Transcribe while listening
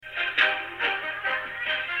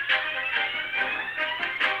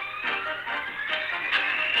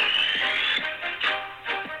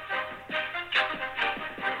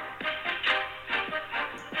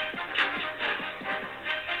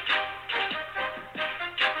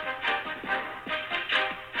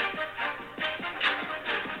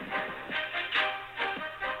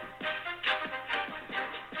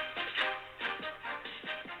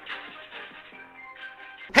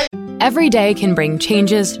Every day can bring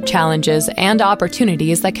changes, challenges, and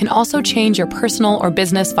opportunities that can also change your personal or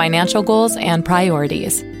business financial goals and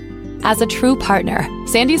priorities. As a true partner,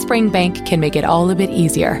 Sandy Spring Bank can make it all a bit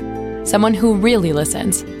easier. Someone who really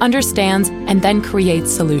listens, understands, and then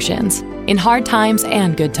creates solutions in hard times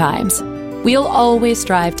and good times. We'll always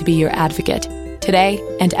strive to be your advocate, today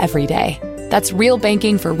and every day. That's real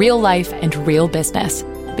banking for real life and real business.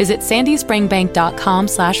 Visit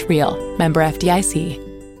sandyspringbank.com/real. Member FDIC.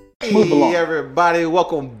 Hey everybody,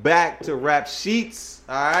 welcome back to Rap Sheets.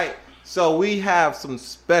 All right, so we have some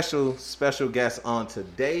special guests on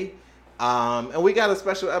today, and we got a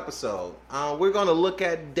special episode. We're going to look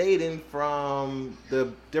at dating from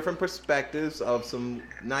the different perspectives of some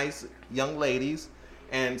nice young ladies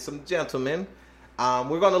and some gentlemen.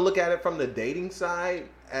 We're going to look at it from the dating side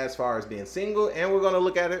as far as being single, and we're going to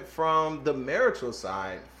look at it from the marital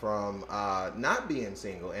side, from not being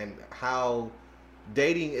single, and how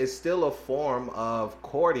dating is still a form of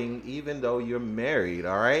courting even though you're married.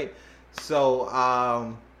 All right, so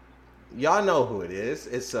y'all know who it is.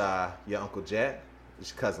 It's your Uncle Jet,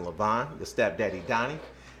 it's your cousin Levon, your stepdaddy Donnie,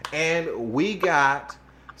 and we got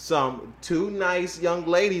two nice young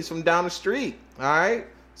ladies from down the street. All right,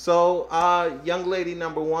 so young lady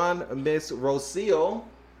number one, Miss Rocio,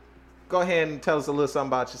 go ahead and tell us a little something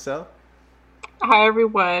about yourself. Hi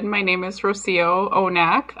everyone, my name is Rocio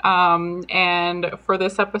Onak, and for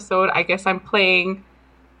this episode, I guess I'm playing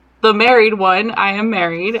the married one. I am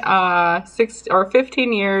married,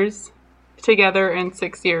 15 years together and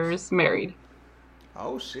 6 years married.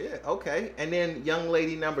 Oh shit, okay. And then young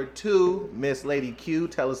lady number two, Miss Lady Q,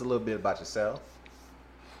 tell us a little bit about yourself.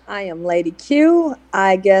 I am Lady Q.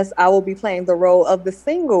 I guess I will be playing the role of the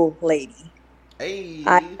single lady. Hey.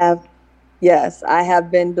 I have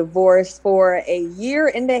been divorced for a year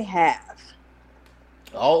and a half.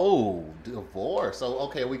 Oh, divorce. So,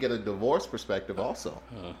 okay, we get a divorce perspective also.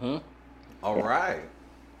 Mm-hmm. All right.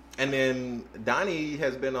 And then Donnie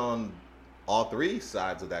has been on all three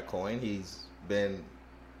sides of that coin. He's been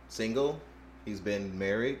single, he's been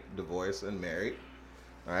married, divorced, and married.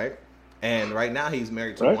 All right. And right now he's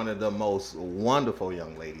married to one of the most wonderful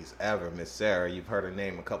young ladies ever, Miss Sarah. You've heard her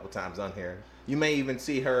name a couple times on here. You may even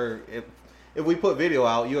see her, if we put video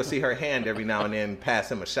out, you'll see her hand every now and then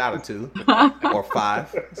pass him a shot or two or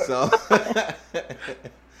five. So,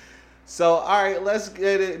 all right, let's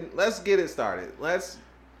get it started. Let's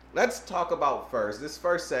talk about this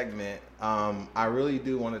first segment. I really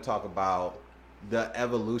do want to talk about the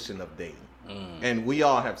evolution of dating. And we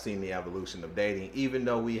all have seen the evolution of dating, even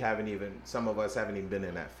though some of us haven't even been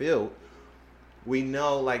in that field. We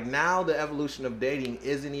know, like, now the evolution of dating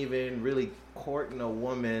isn't even really courting a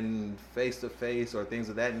woman face to face or things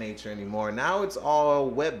of that nature anymore. Now it's all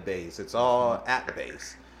web based. It's all app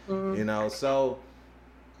based. You know, so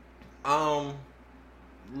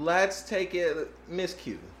let's take it, Miss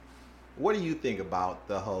Q. What do you think about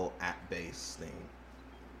the whole app based thing?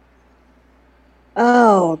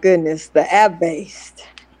 Oh goodness, the app based.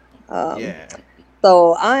 Yeah.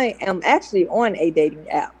 So I am actually on a dating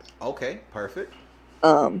app. Okay, perfect.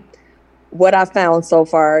 What I found so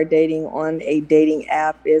far dating on a dating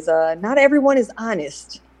app is not everyone is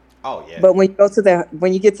honest. Oh yeah. But when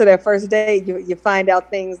you get to their first date, you find out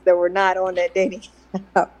things that were not on that dating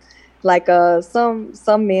app. Like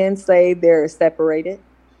some men say they're separated.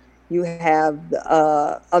 You have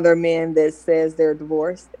other men that says they're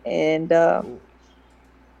divorced, and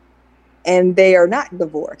they are not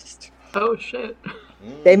divorced. Oh shit.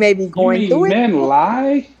 They may be going through it. Men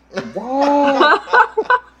lie? What?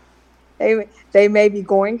 They may be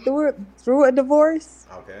going through a divorce.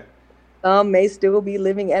 Okay. Some may still be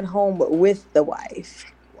living at home with the wife.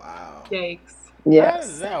 Wow. Yikes. Yes. How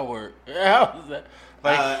does that work? How does that?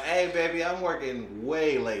 Hey baby, I'm working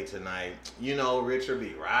way late tonight. You know, Richard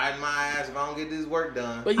be riding my ass if I don't get this work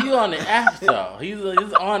done. But you on the app though. He's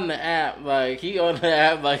on the app. Like he on the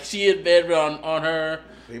app. Like she in bed on her.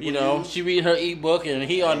 She read her ebook and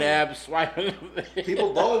he on the app swiping.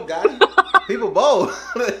 People bold, got it. People bold.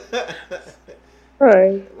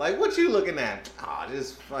 Right. Like, what you looking at? Oh,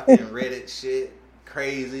 this fucking Reddit shit.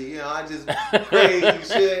 Crazy. I just crazy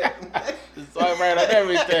shit. Swipe right on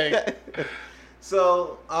everything.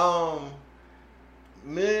 So,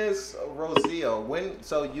 Miss Rocio,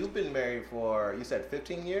 so you've been married for, you said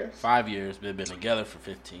 15 years? 5 years. We've been together for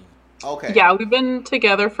 15. Okay. Yeah, we've been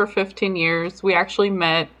together for 15 years. We actually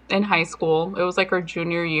met in high school. It was like our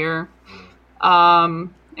junior year. And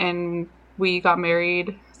we got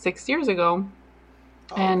married 6 years ago.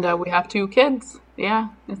 And we have 2 kids. Yeah,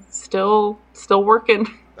 it's still working.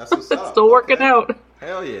 That's what's up. Still working out.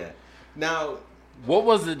 Hell yeah. Now, what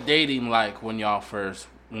was the dating like when y'all first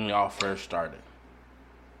when y'all first started?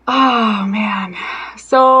 Oh man.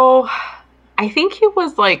 So I think he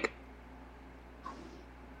was like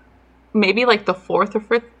maybe like the fourth or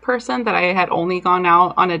fifth person that I had only gone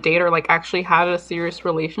out on a date or like actually had a serious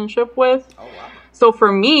relationship with. Oh wow. So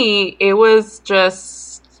for me, it was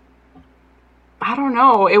just, I don't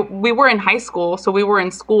know. We were in high school, so we were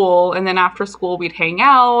in school, and then after school we'd hang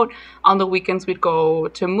out. On the weekends we'd go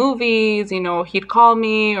to movies. You know, he'd call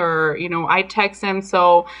me, or you know, I'd text him.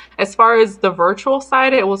 So as far as the virtual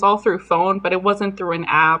side, it was all through phone, but it wasn't through an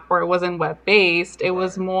app or it wasn't web based. It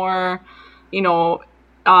was more, you know,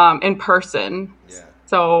 in person. Yeah.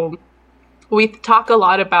 So we talk a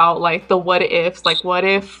lot about like the what ifs, like what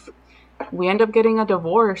if we end up getting a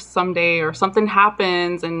divorce someday or something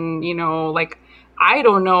happens, and you know, like I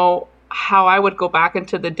don't know how I would go back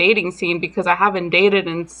into the dating scene because I haven't dated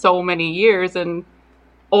in so many years, and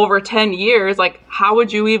over 10 years, like how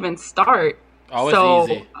would you even start? Oh,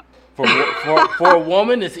 it's easy. For a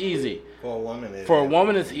woman, it's easy. For a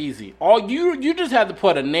woman, it's easy. All you just have to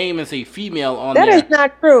put a name and say female on That there. is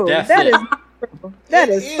not true. That's That it. is not true. That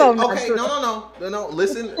is so not okay. true. No.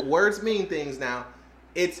 Listen, words mean things now.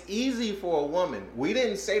 It's easy for a woman. We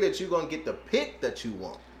didn't say that you're gonna get the pick that you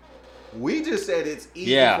want. We just said it's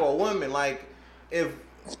easy for a woman. Like if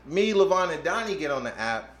me, Levon, and Donnie get on the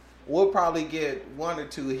app, we'll probably get 1 or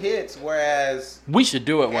 2 hits. Whereas we should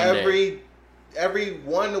do it one day. Every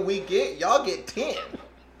one that we get, y'all get 10.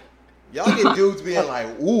 Y'all get dudes being like,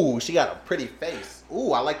 "Ooh, she got a pretty face.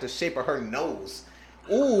 Ooh, I like the shape of her nose.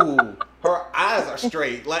 Ooh, her eyes are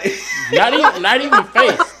straight." Like not even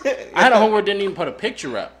face. I had a homegirl didn't even put a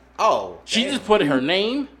picture up. Oh, she just put her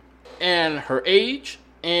name and her age,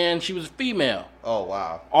 and she was female. Oh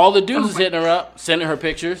wow! All the dudes was hitting her up, sending her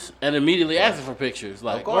pictures, and immediately asking for pictures.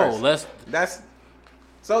 Like, oh, that's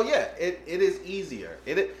so yeah. It is easier.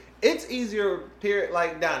 It's easier. Period.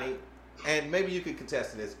 Like Donnie, and maybe you could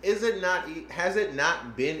contest to this. Is it not? Has it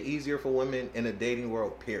not been easier for women in the dating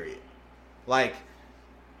world? Period. Like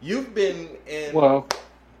you've been in. Well,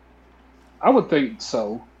 I would think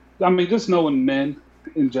so. I mean, just knowing men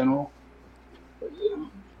in general,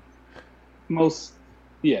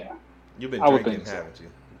 yeah. You've been drinking, haven't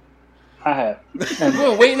you? I have. And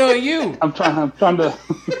we're waiting on you. I'm trying to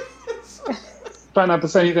try not to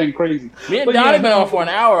say anything crazy. Me and Donnie been on for an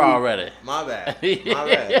hour already. My bad.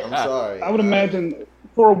 I'm sorry. I would imagine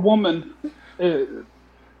for a woman, there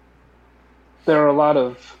are a lot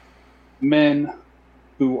of men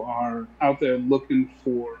who are out there looking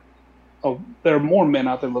for. There are more men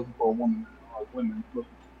out there looking for a woman than there are women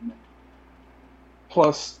looking for men.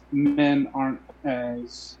 Plus, men aren't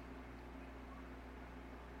as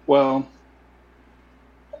well.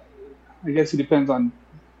 I guess it depends on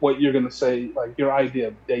what you're going to say, like your idea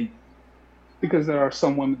of dating. Because there are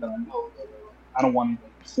some women that I know that I don't want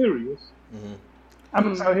anything serious. Mm-hmm. I'm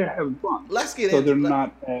just out here having fun. Let's get so they're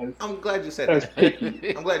not as. I'm glad you said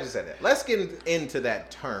that. I'm glad you said that. Let's get into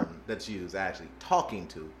that term that's used, actually, talking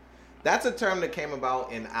to. That's a term that came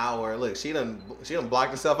about in our look. She done blocked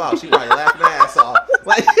herself out. She probably laughing her ass off.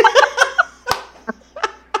 Like,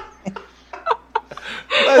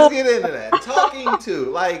 let's get into that. Talking to,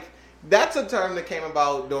 like, that's a term that came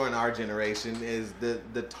about during our generation. Is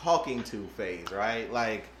the talking to phase, right?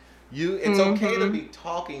 Like, it's okay to be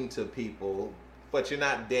talking to people, but you're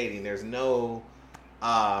not dating. There's no,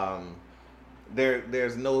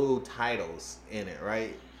 there's no titles in it,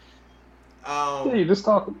 right? Yeah, you're just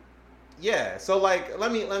talking. Yeah, so like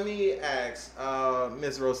let me ask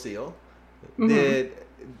Ms. Rocio,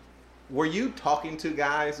 were you talking to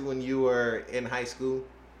guys when you were in high school?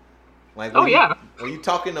 Like were you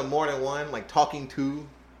talking to more than one? Like talking to?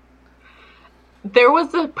 There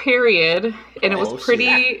was a period, and it was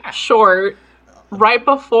pretty short, right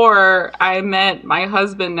before I met my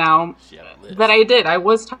husband now, that I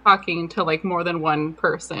was talking to like more than one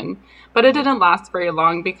person, but it didn't last very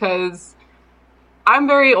long because I'm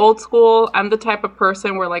very old school. I'm the type of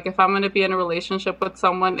person where, like, if I'm going to be in a relationship with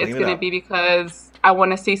someone, it's going to be because I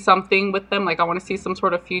want to see something with them. Like, I want to see some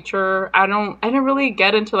sort of future. I didn't really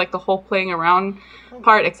get into, like, the whole playing around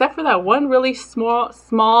part, except for that one really small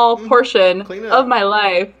portion of my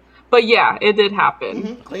life. But, yeah, it did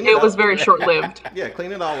happen. It was very short-lived. Yeah,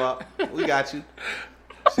 clean it all up. We got you.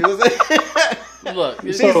 She was like,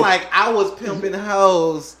 she's like, I was pimping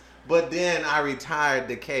hoes. But then I retired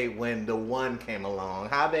to Kate when the one came along.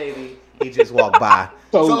 Hi, baby. He just walked by.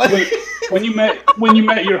 So like, when you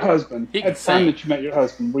met your husband, at the time that you met your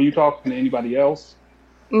husband, were you talking to anybody else?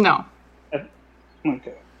 No.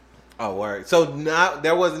 Okay. Oh, word. So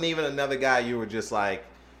there wasn't even another guy you were just like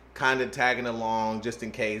kind of tagging along just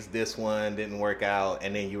in case this one didn't work out,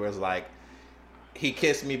 and then you was like, he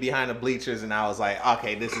kissed me behind the bleachers, and I was like,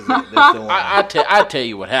 okay, this is it. This is the one. I tell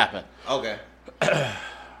you what happened. Okay.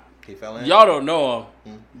 He fell in. Y'all don't know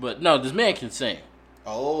him, but no, this man can sing.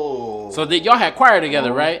 Oh. So y'all had choir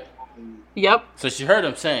together, right? Yep. So she heard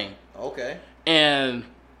him sing, Okay. and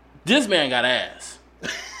this man got ass.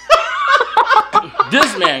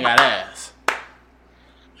 This man got ass.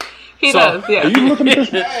 He So, does, yeah. Are you looking at this?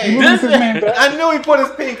 Hey, You looking at this man back? I knew he put his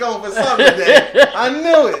pink on for something today. I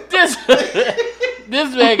knew it. This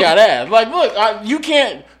man got ass. Like, look, you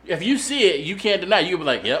can't. If you see it, you can't deny. You can be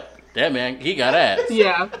like, "Yep, that man, he got ass.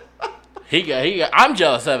 Yeah. He got. I'm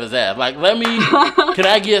jealous of his ass. Like, let me. Can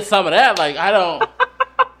I get some of that? Like, I don't.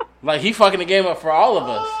 Like, he fucking the game up for all of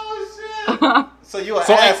us. Oh shit. So you an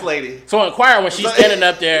So, ass lady. So in choir, when she's standing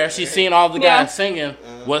up there, she's seeing all the guys Yeah. singing.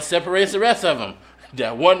 What separates the rest of them?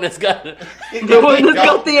 That one that's got. The one that's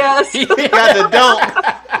got the ass. He got the dunk.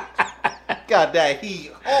 Got that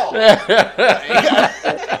heat. Oh.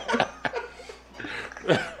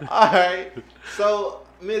 All right. So,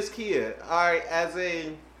 Miss Kia, all right, as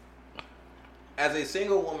a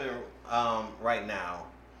single woman right now,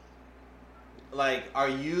 like, are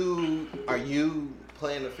you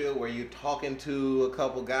playing the field where you're talking to a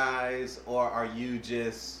couple guys, or are you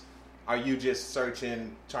just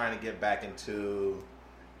searching, trying to get back into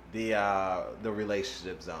the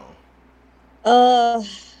relationship zone?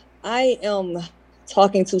 I am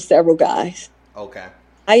talking to several guys. Okay,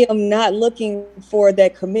 I am not looking for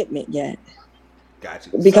that commitment yet got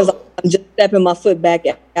you. because So- I'm just stepping my foot back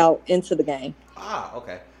out into the game.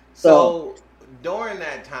 okay. So during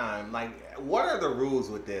that time, like, what are the rules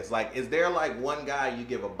with this? Like, is there like one guy you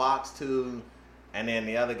give a box to, and then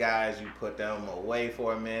the other guys you put them away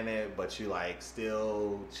for a minute, but you like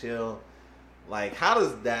still chill? Like, how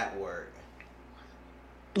does that work?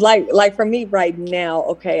 Like for me right now,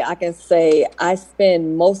 okay, I can say I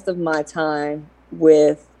spend most of my time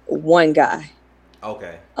with one guy.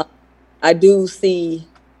 Okay. I do see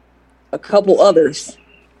a couple others,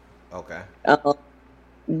 Okay.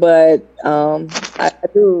 but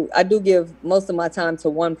I do give most of my time to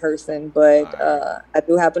one person. But I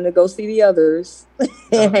do happen to go see the others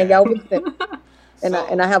and hang out with them,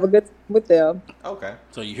 and I have a good time with them. Okay.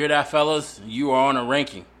 So you hear that, fellas? You are on a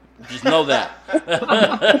ranking. Just know that.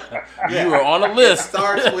 You are on a It list.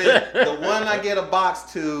 starts with the one I get a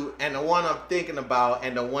box to, and the one I'm thinking about,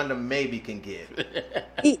 and the one that maybe can get.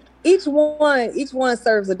 Each one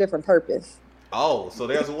serves a different purpose. Oh, so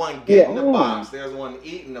there's one getting the Yeah. box, there's one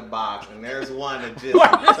eating the box, and there's one that just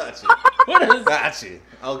touch it. What is Got you.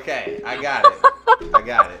 Okay, I got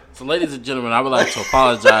it. So, ladies and gentlemen, I would like to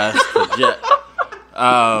apologize to Jet.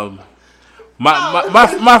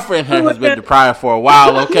 My friend here has been deprived for a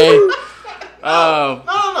while. Okay.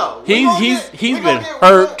 No. He's been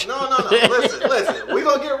hurt. No. Listen. We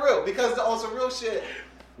gonna get real because on some real shit.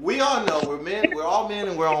 We all know we're men. We're all men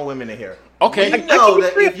and we're all women in here. Okay. We know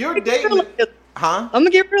that if you're dating, huh? I'm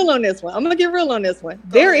gonna get real on this one.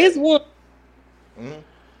 There is one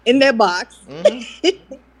in that box.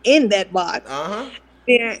 In that box.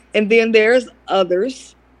 And then there's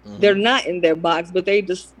others. They're not in their box, but they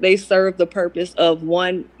serve the purpose of,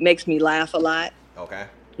 one, makes me laugh a lot. Okay.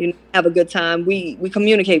 Have a good time. We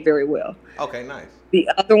communicate very well. Okay, nice. The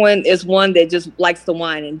other one is one that just likes to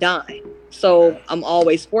wine and dine. So I'm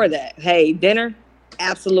always for that. Hey, dinner?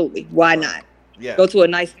 Absolutely. Why not? Yeah. Go to a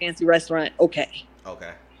nice fancy restaurant? Okay.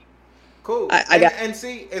 Okay. Cool. And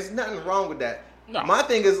see, it's nothing wrong with that. No. My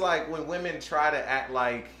thing is like when women try to act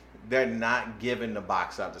like they're not giving the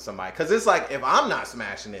box up to somebody. Because it's like, if I'm not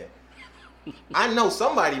smashing it, I know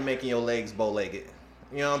somebody making your legs bow-legged.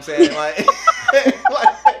 You know what I'm saying? Like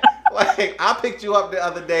I picked you up the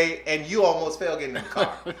other day and you almost fell getting in the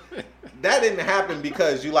car. That didn't happen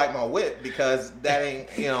because you like my whip, because that ain't,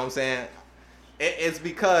 you know what I'm saying? It's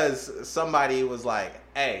because somebody was like,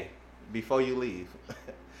 hey, before you leave,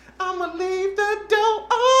 I'm going to leave the door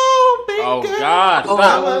open. Oh, girl. God. Stop.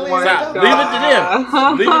 I'ma Stop. the Leave door it to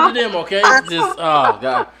them. Leave it to them, okay? Just, oh,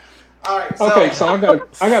 God. All right. Okay, so I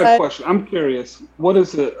got a question. I'm curious. What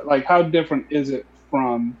is it like? How different is it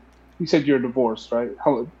from? You said you're divorced, right?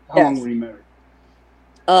 How long were you married?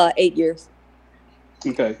 8 years.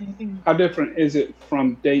 Okay. How different is it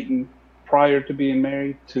from dating prior to being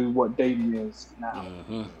married to what dating is now?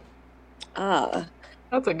 Mm-hmm.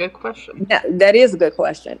 That's a good question. That is a good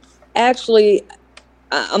question. Actually,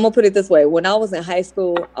 I'm gonna put it this way. When I was in high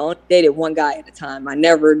school, I only dated one guy at a time. I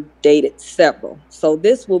never dated several. So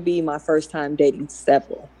this will be my first time dating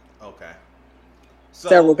several. Okay.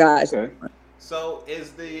 Several guys. Okay. So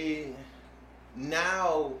is the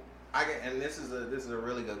now and this is a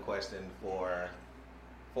really good question for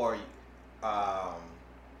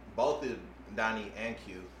both of Donnie and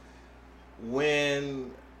Q.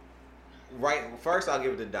 First I'll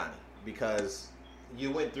give it to Donnie because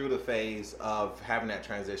you went through the phase of having that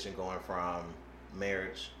transition going from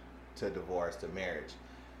marriage to divorce to marriage.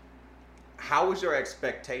 How was your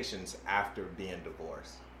expectations after being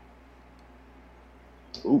divorced?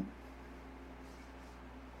 Ooh.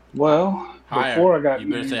 Well, Higher. before I got You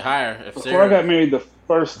better married, say higher. If before I got married the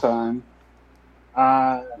first time,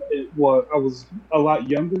 I was a lot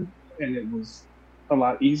younger and it was a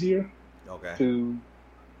lot easier to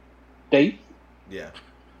date. Yeah.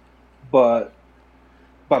 But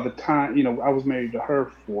by the time, I was married to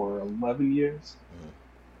her for 11 years. Mhm.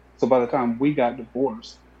 So by the time we got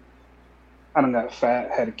divorced, I done got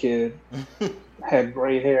fat, had a kid, had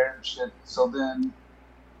gray hair and shit. So then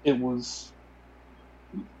it was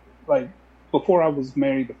like before I was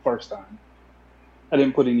married the first time, I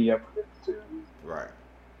didn't put any effort into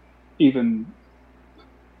even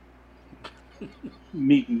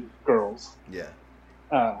meeting girls. Yeah.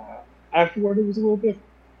 Afterward, it was a little different.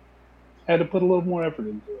 I had to put a little more effort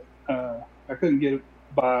into it. I couldn't get it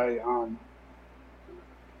by on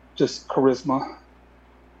just charisma,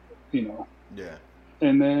 Yeah.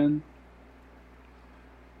 And then,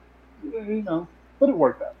 but it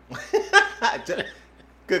worked out.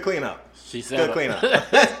 Good cleanup. She said good cleanup.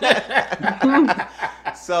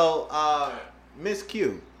 So, Miss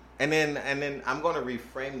Q, and then I'm going to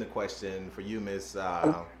reframe the question for you, Miss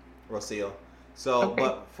Rocio. So,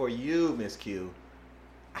 but for you, Miss Q,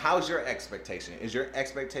 how's your expectation? Is your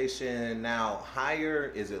expectation now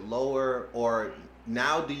higher? Is it lower? Or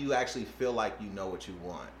now do you actually feel like you know what you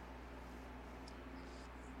want?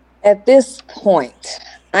 At this point,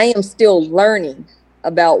 I am still learning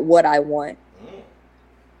about what I want.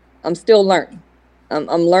 I'm still learning. I'm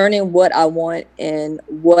learning what I want and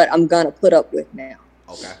what I'm going to put up with now.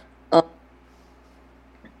 Okay.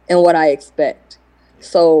 And what I expect.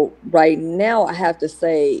 So right now, I have to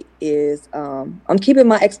say is I'm keeping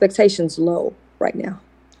my expectations low right now.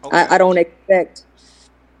 Okay. I don't expect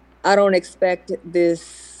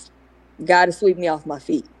this guy to sweep me off my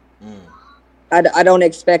feet. I don't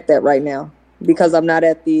expect that right now because I'm not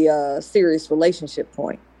at the serious relationship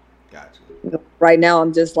point. Gotcha. Right now,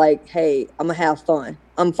 I'm just like, hey, I'm gonna have fun.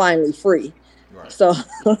 I'm finally free. Right. So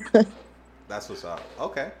that's what's up.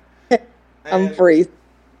 Okay. I'm free.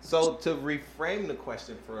 So to reframe the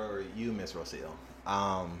question for you, Miss Rocio,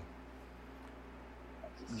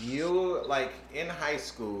 you like in high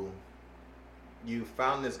school, you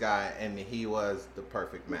found this guy and he was the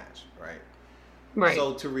perfect match, right? Right.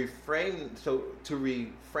 So to reframe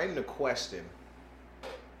the question,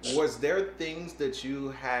 was there things that you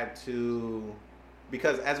had to,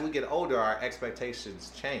 because as we get older, our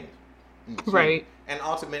expectations change. Right. And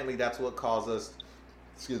ultimately that's what caused us,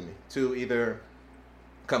 to either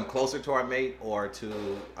come closer to our mate or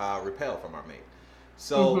to repel from our mate.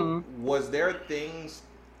 So was there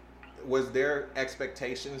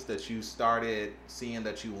expectations that you started seeing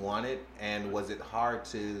that you wanted, and was it hard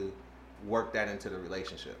to work that into the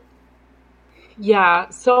relationship? Yeah,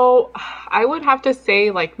 so I would have to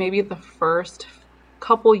say like maybe the first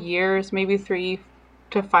couple years, maybe 3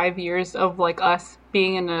 to 5 years of like us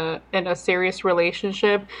being in a serious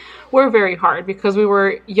relationship were very hard because we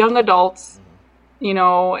were young adults,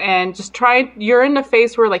 and just you're in a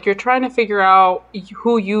phase where like you're trying to figure out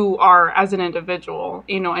who you are as an individual,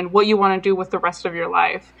 and what you want to do with the rest of your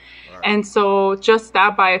life. Right. And so just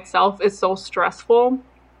that by itself is so stressful.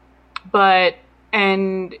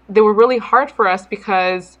 And they were really hard for us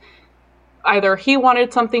because either he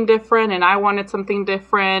wanted something different and I wanted something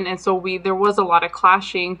different. And so there was a lot of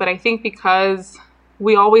clashing, but I think because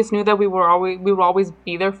we always knew that we would always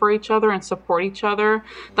be there for each other and support each other.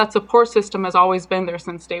 That support system has always been there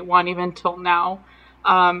since day one, even till now.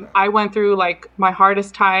 I went through like my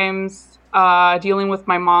hardest times, dealing with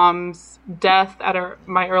my mom's death at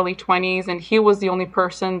my early 20s. And he was the only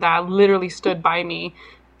person that literally stood by me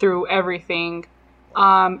through everything.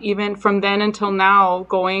 Even from then until now,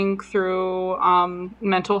 going through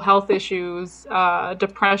mental health issues,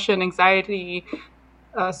 depression, anxiety,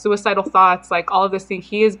 suicidal thoughts, like all of this thing,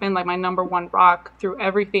 he has been like my number one rock through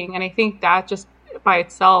everything. And I think that just by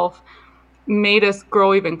itself made us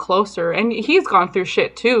grow even closer. And he's gone through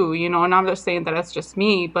shit too, and I'm just saying that it's just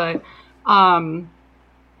me, but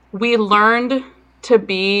we learned to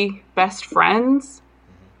be best friends.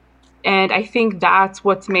 And I think that's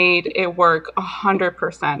what's made it work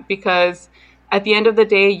 100%, because at the end of the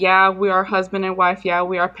day, yeah, we are husband and wife. Yeah,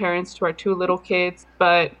 we are parents to our 2 little kids.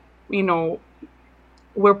 But,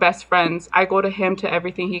 we're best friends. I go to him to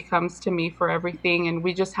everything. He comes to me for everything. And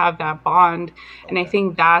we just have that bond. Okay. And I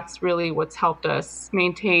think that's really what's helped us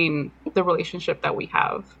maintain the relationship that we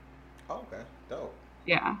have. Okay, dope.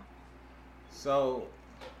 Yeah. So,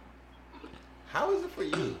 how is it for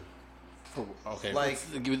you? Okay, like,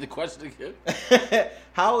 give me the question again.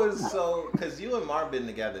 How is so? Because you and Mark been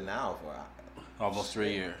together now for almost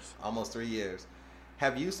 3 years. Almost 3 years.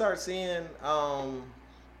 Have you started seeing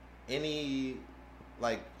any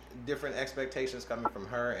like different expectations coming from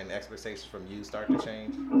her and expectations from you start to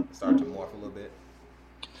change, start to morph a little bit?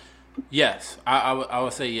 Yes, I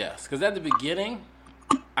would say yes. Because at the beginning,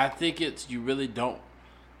 I think you don't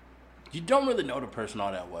really know the person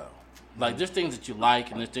all that well. Like, there's things that you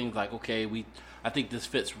like, and there's things like, okay, I think this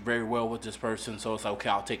fits very well with this person, so it's like, okay,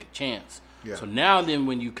 I'll take a chance. Yeah. So now then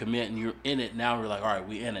when you commit and you're in it, now we're like, all right,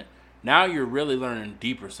 we in it. Now you're really learning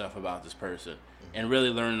deeper stuff about this person and really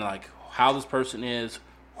learning, like, how this person is,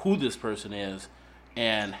 who this person is,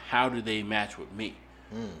 and how do they match with me.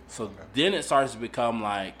 So then it starts to become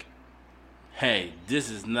like, hey, this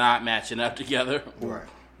is not matching up together. Right.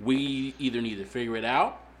 We either need to figure it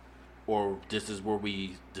out, or this is where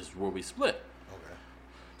we split. Okay.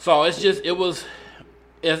 So it's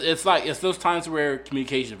those times where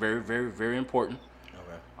communication is very, very, very important.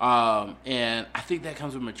 Okay. And I think that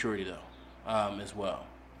comes with maturity though, as well.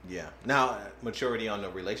 Yeah. Now, maturity on the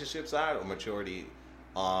relationship side or maturity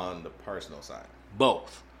on the personal side?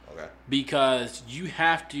 Both. Okay. Because you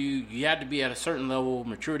have to be at a certain level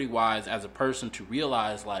maturity wise as a person to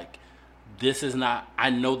realize, like, this is not, I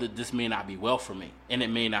know that this may not be well for me, and it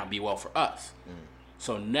may not be well for us.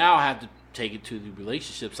 So now I have to take it to the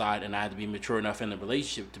relationship side, and I have to be mature enough in the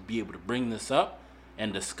relationship to be able to bring this up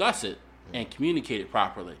and discuss it and communicate it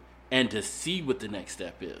properly and to see what the next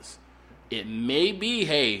step is. It may be,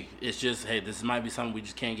 this might be something we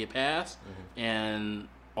just can't get past, and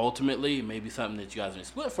ultimately it may be something that you guys may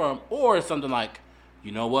split from, or it's something like,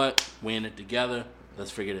 you know what, we're in it together,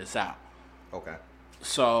 let's figure this out. Okay.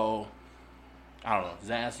 So, I don't know. Does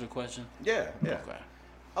that answer the question? Yeah.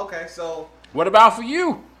 Okay, so... What about for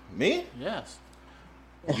you? Me? Yes.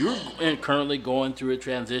 You're currently going through a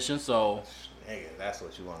transition, so... Nigga, that's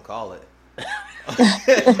what you want to call it.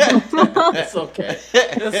 It's okay.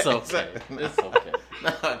 It's okay. It's okay.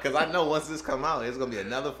 Nah, because I know once this come out, it's going to be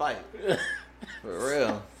another fight. For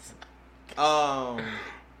real.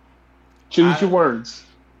 Choose your words.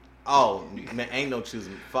 Oh, man, ain't no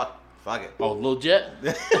choosing. Fuck it. Oh, Lil Jet?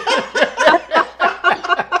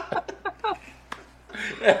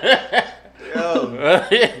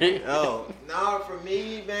 Yo, no, for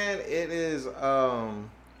me, man, it is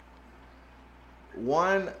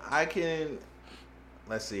one.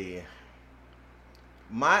 Let's see.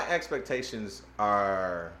 My expectations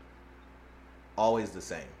are always the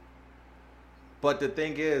same, but the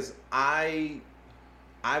thing is, I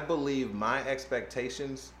believe my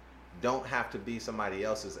expectations don't have to be somebody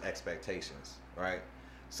else's expectations, right?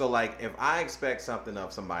 So, like, if I expect something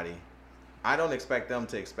of somebody, I don't expect them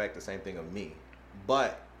to expect the same thing of me.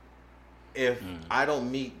 But if I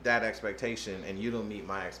don't meet that expectation and you don't meet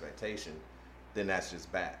my expectation, then that's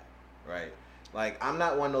just bad, right? Like, I'm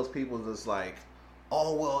not one of those people that's like,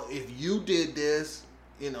 oh, well, if you did this,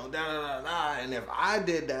 you know, and if I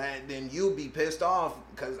did that, then you'll be pissed off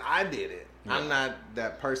because I did it. Yeah. I'm not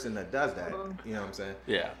that person that does that. You know what I'm saying?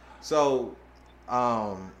 Yeah. So,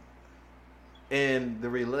 in the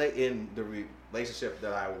relationship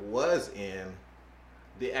that I was in,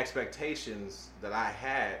 the expectations that I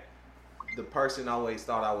had, the person always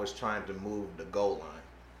thought I was trying to move the goal line.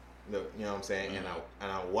 You know what I'm saying? And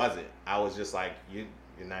I wasn't. I was just like, you're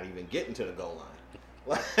not even getting to the goal line.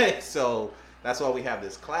 Like, so that's why we have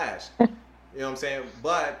this clash. You know what I'm saying?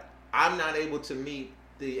 But I'm not able to meet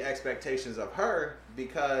the expectations of her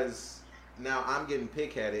because now I'm getting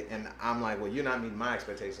pig-headed and I'm like, well, you're not meeting my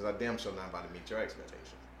expectations. I damn sure not about to meet your expectations.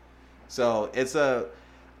 So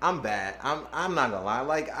I'm bad. I'm not gonna lie.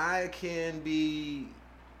 Like, I can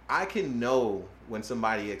know when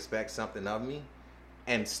somebody expects something of me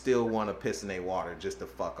and still want to piss in their water just to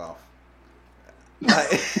fuck off.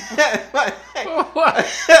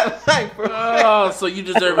 So you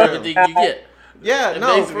deserve everything you get. Yeah,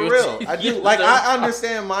 no, for real. I do. Like, I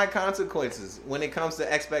understand my consequences when it comes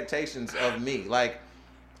to expectations of me. Like,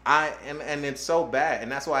 and it's so bad,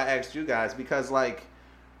 and that's why I asked you guys, because, like,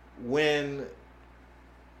 when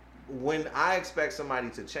I expect somebody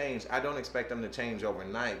to change, I don't expect them to change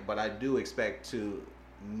overnight, but I do expect to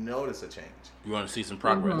notice a change. You want to see some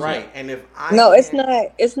progress, right? And if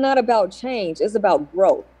it's not about change. It's about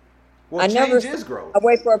growth. Well, change is growth. I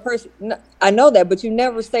wait for a person. No, I know that, but you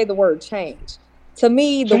never say the word change. To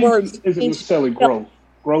me, the change word isn't necessarily growth.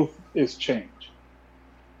 growth is change.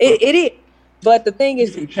 It is. But the thing You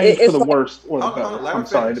is, can change for it's the like, worst or the Hold better. on, let her I'm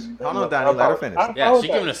sorry. finish. Hold on, Donnie, let her finish. Yeah,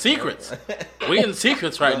 she's giving us secrets. We getting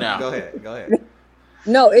secrets right now. Go ahead.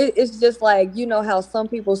 no, it's just like, you know how some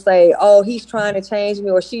people say, oh, he's trying to change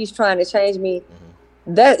me or she's trying to change me.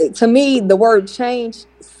 That, to me, the word change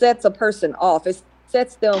sets a person off. It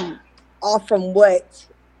sets them off from what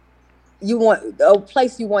you want, a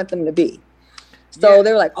place you want them to be. So Yeah.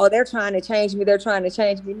 they're like, oh, they're trying to change me. They're trying to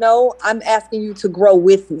change me. No, I'm asking you to grow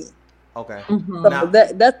with me. Okay. Mhm. So Now-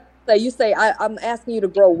 that's so you say, I'm asking you to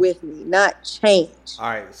grow with me, not change. All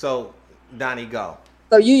right. So, Donnie, go.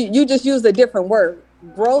 So you just use a different word.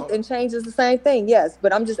 Growth and change is the same thing, yes.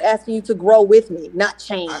 But I'm just asking you to grow with me, not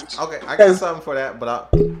change. I got something for that, but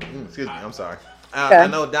excuse me. I'm sorry. Okay. I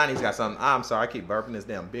know Donnie's got something. I'm sorry. I keep burping this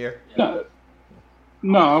damn beer.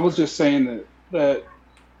 No, I was just saying that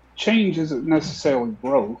change isn't necessarily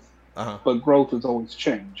growth, but growth is always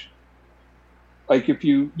change. Like if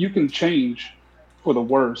you can change for the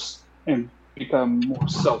worse and become more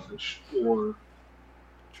selfish or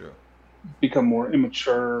True. become more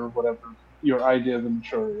immature, whatever your idea of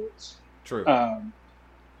immature is. True.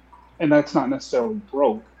 And that's not necessarily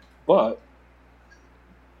growth, but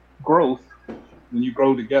growth, when you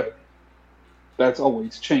grow together, that's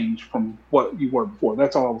always change from what you were before.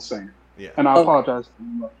 That's all I was saying. Yeah. And I apologize for the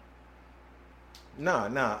interruption.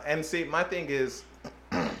 No. And see, my thing is,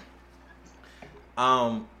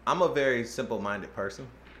 I'm a very simple-minded person,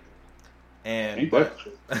 and Ain't that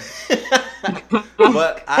true?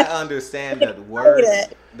 but I understand that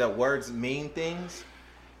words mean things,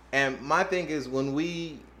 and my thing is when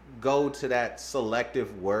we go to that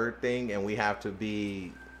selective word thing, and we have to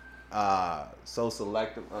be so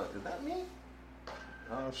selective. Is that me?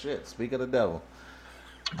 Oh shit! Speak of the devil.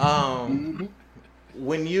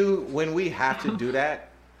 When we have to do that,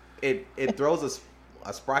 it throws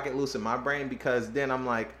a sprocket loose in my brain, because then I'm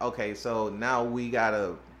like, okay, so now we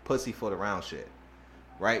gotta pussyfoot around shit,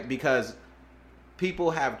 right? Because people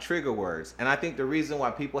have trigger words, and I think the reason why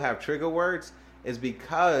people have trigger words is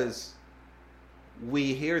because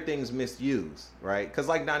we hear things misused, right? Because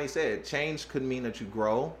like Donnie said, change could mean that you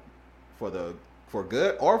grow for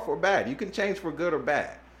good or for bad. You can change for good or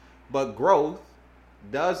bad, but growth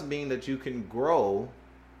does mean that you can grow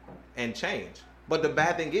and change. But the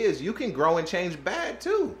bad thing is you can grow and change bad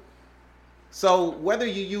too. So whether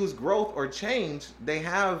you use growth or change, they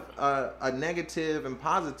have a negative and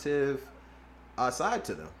positive side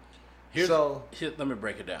to them. Let me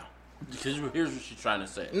break it down. Because here's what she's trying to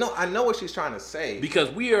say. No, I know what she's trying to say. Because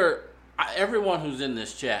everyone who's in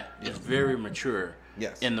this chat is very mature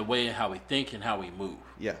in the way how we think and how we move.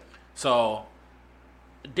 Yeah. So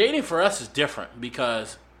dating for us is different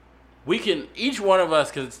because each one of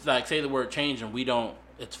us can like say the word change and we don't,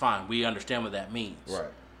 it's fine. We understand what that means. Right.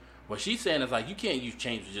 What she's saying is like, you can't use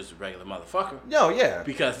change with just a regular motherfucker. No, yeah.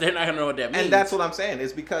 Because they're not going to know what that means. And that's what I'm saying.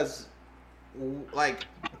 It's because like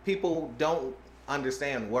people don't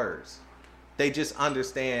understand words. They just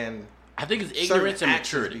understand. I think it's ignorance and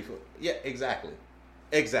maturity. Yeah, exactly.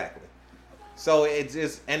 So it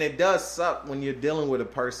just, and it does suck when you're dealing with a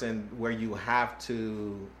person where you have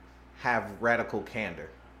to have radical candor.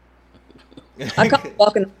 I call it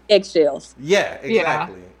walking on eggshells. Yeah,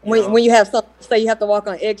 exactly. Yeah. When you have something to say, you have to walk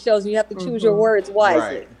on eggshells, and you have to choose your words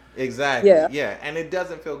wisely. Right. Exactly. Yeah. Yeah, and it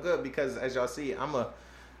doesn't feel good because, as y'all see, I'm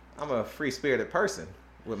a free spirited person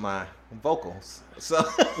with my vocals. So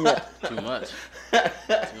too much. You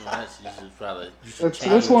should probably.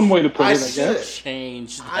 That's one way to put it, I guess.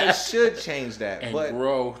 Change that. I should change that and but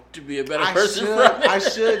grow to be a better person. I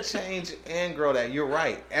should change and grow that. You're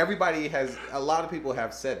right. A lot of people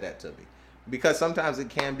have said that to me because sometimes it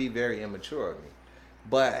can be very immature of me.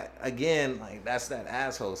 But again, like that's that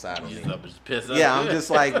asshole side of me. Yeah, I'm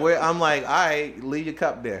just like, I'm like, all right, leave your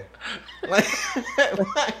cup there. Like,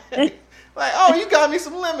 oh, you got me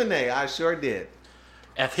some lemonade. I sure did.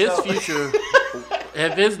 If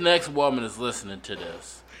his next woman is listening to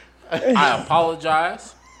this, I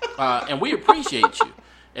apologize, and we appreciate you.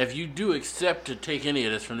 If you do accept to take any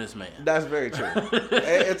of this from this man, that's very true.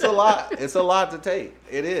 It's a lot. It's a lot to take.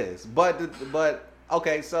 It is. But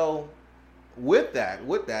okay. So with that,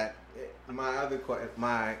 my other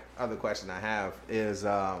question I have is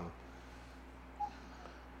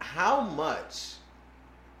how much.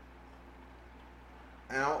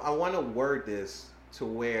 And I want to word this to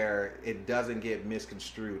where it doesn't get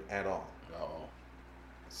misconstrued at all. Oh.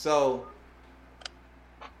 So,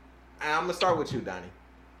 and I'm gonna start with you, Donnie.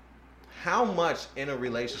 How much in a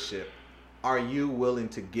relationship are you willing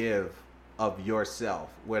to give of yourself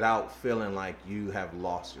without feeling like you have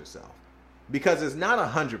lost yourself? Because it's not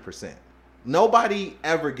 100%. Nobody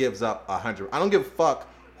ever gives up 100. I don't give a fuck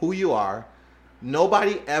who you are.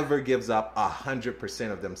 Nobody ever gives up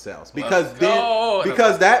 100% of themselves because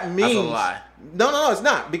that means that's a lie. No, it's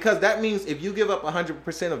not, because that means if you give up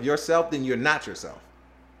 100% of yourself, then you're not yourself.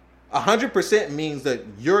 100% means that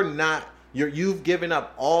you've given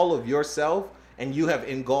up all of yourself and you have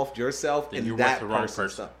engulfed yourself in that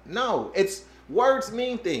person. No, it's words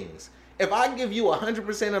mean things. If I give you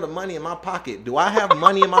 100% of the money in my pocket, do I have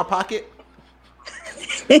money in my pocket?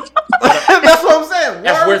 That's what I'm saying.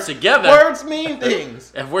 If we're together, words mean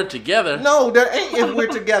things. If we're together, no, there ain't. If we're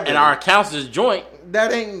together, and our accounts is joint,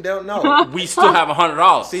 that ain't. No, we still have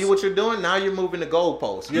 $100. See what you're doing now? You're moving the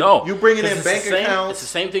goalposts. You bringing in bank accounts. It's the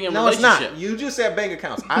same thing in relationship. No, it's not. You just said bank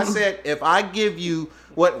accounts. I said if I give you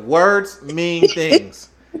what words mean things.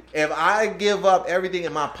 If I give up everything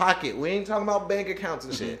in my pocket, we ain't talking about bank accounts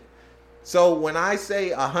and shit. So when I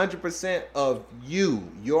say 100% of you,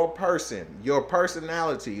 your person, your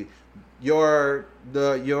personality, the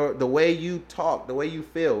way you talk, the way you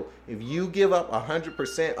feel, if you give up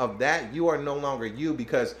 100% of that, you are no longer you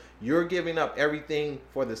because you're giving up everything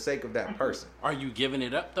for the sake of that person. Are you giving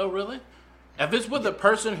it up though, really? If it's with a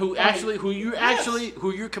person who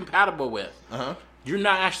you're compatible with, you're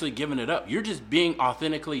not actually giving it up. You're just being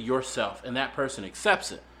authentically yourself, and that person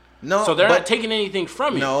accepts it. No, so they're not taking anything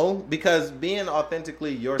from you. No, because being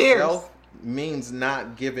authentically yourself means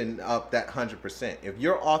not giving up that 100%. If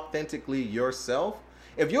you're authentically yourself,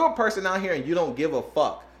 if you're a person out here and you don't give a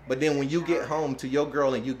fuck, but then when you get home to your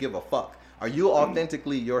girl and you give a fuck, are you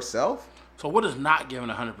authentically yourself? So what is not giving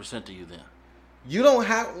 100% to you then? You don't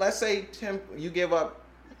have. Let's say you give up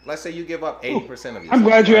 80% of yourself. I'm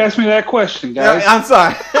glad you asked me that question, guys. I'm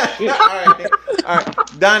sorry. All right,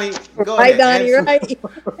 Donnie, go ahead. Donnie,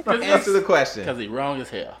 answer the question. Because he's wrong as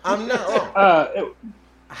hell. I'm not wrong.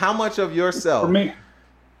 How much of yourself?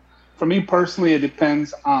 For me personally, it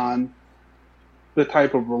depends on the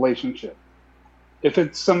type of relationship. If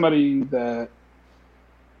it's somebody that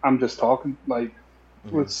I'm just talking, like,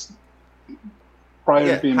 with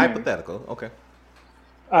prior to being hypothetical, married. Okay.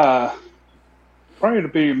 Prior to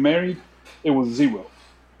being married, it was 0.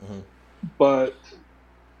 But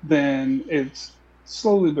then it's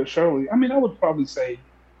slowly but surely. I mean, I would probably say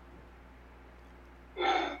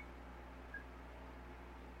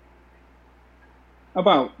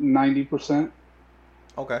about 90%.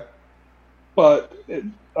 Okay. But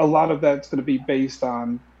a lot of that's going to be based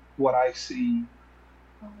on what I see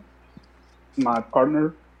my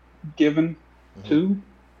partner given to.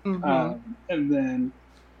 And then,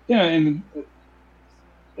 and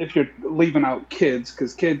if you're leaving out kids,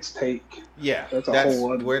 because kids take that's a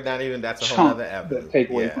whole other. We're not even. That's a whole other avenue. Take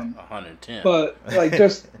away from 110. But like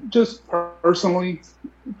just personally,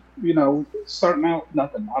 starting out,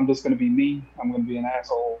 nothing. I'm just going to be me. I'm going to be an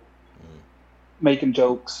asshole, making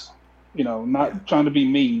jokes. Not trying to be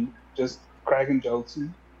mean, just cracking jokes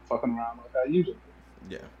and fucking around like I usually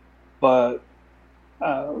do. Yeah. But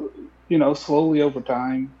slowly over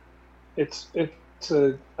time, it's a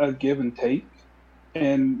give and take.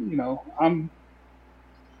 And I'm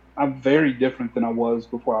very different than I was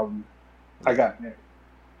before I got married.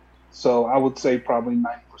 So I would say probably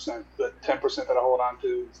 90%. The 10% that I hold on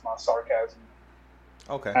to is my sarcasm.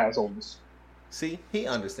 Okay. Assholes. See, he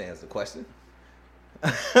understands the question.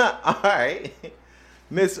 All right,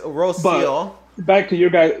 Miss Rocio. But back to your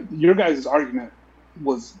guys' argument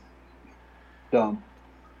was dumb.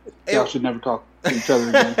 Y'all should never talk to each other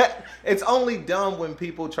again. It's only dumb when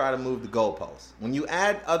people try to move the goalposts. When you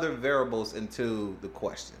add other variables into the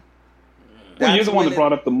question. Well, you're the one that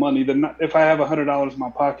brought up the money. If I have $100 in my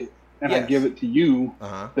pocket and I give it to you,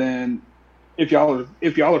 then if y'all are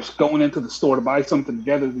going into the store to buy something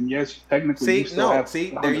together, then yes, technically you still have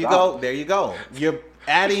 $100. There you go. You're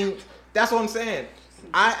adding. That's what I'm saying.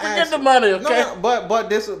 Forget the money, okay? No, but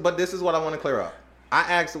this is what I want to clear up. I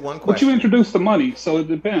asked one question. But you introduced the money, so it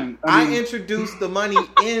depends. I introduced the money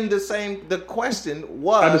in the question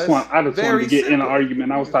was. I just wanted to get in an argument.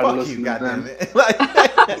 I was tired of listening to them.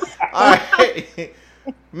 All right,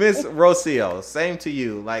 Miss Rocio, same to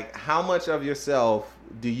you. Like, how much of yourself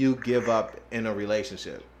do you give up in a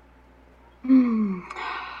relationship? I don't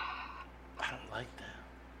like that.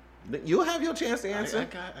 You'll have your chance to answer.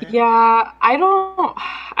 Yeah, I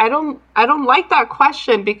don't like that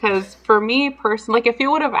question because for me personally, like if you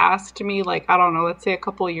would have asked me, like, I don't know, let's say a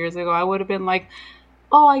couple of years ago, I would have been like,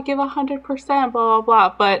 oh, I give 100%, blah, blah,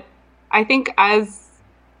 blah. But I think as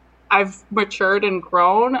I've matured and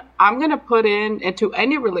grown, I'm going to put into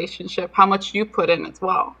any relationship how much you put in as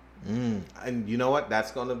well. And you know what?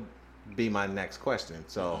 That's going to be my next question.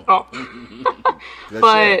 So, but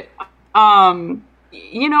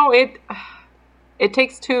you know, it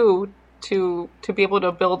takes two to be able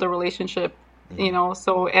to build a relationship, you know,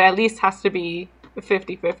 so it at least has to be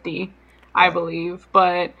 50-50, I believe.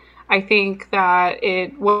 But I think that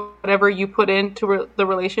whatever you put into the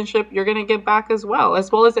relationship, you're going to get back as well as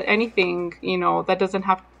anything, you know, that doesn't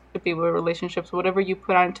have to be with relationships. Whatever you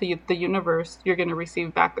put out into the universe, you're going to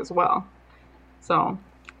receive back as well. So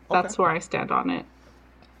that's where I stand on it.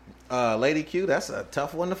 Lady Q, that's a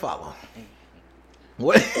tough one to follow.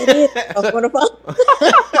 What? It is a tough one to follow.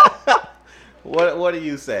 What do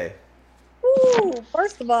you say? Ooh,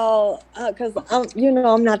 first of all, because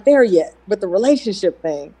I'm not there yet with the relationship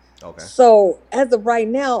thing. Okay. So as of right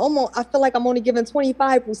now, I feel like I'm only giving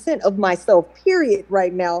 25% of myself, period,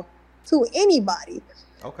 right now to anybody.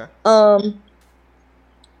 Okay.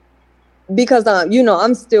 Because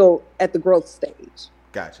I'm still at the growth stage.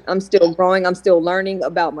 Gotcha. I'm still growing. I'm still learning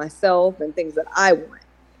about myself and things that I want.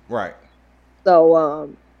 Right.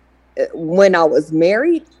 So when I was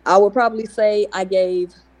married, I would probably say I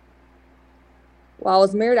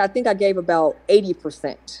was married, I think I gave about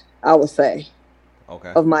 80%, I would say,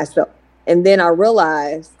 of myself. And then I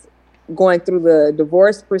realized going through the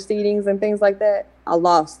divorce proceedings and things like that, I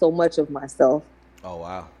lost so much of myself. Oh,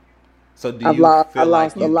 wow. So do I you lost feel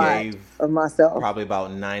like a you lot gave of myself? probably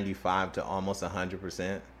about 95 to almost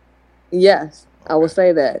 100%? Yes, I would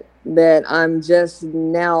say that I'm just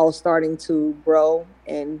now starting to grow,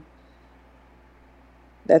 and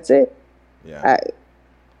that's it. Yeah.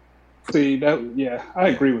 I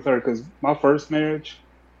agree with her, because my first marriage,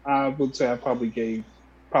 I would say I probably gave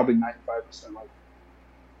 95%. Like,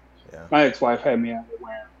 my ex-wife had me out there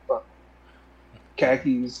wearing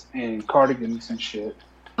khakis and cardigans and shit.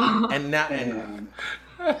 And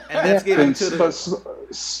that's getting to but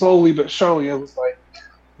slowly but surely, it was like,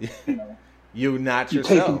 you're not you're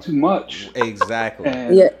yourself. taking too much. Exactly.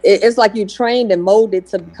 It's like you trained and molded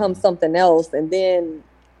to become something else, and then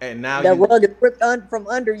now that rug is ripped from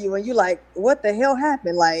under you, and you're like, what the hell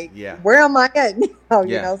happened? Like, where am I at now?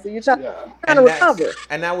 You know, so you're trying to recover.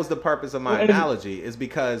 And that was the purpose of my analogy, is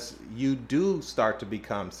because you do start to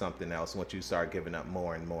become something else once you start giving up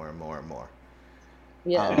more and more and more and more.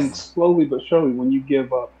 Yeah. And slowly but surely, when you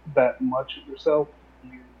give up that much of yourself,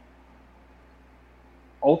 you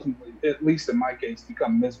ultimately, at least in my case,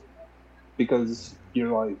 become miserable, because you're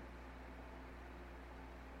like,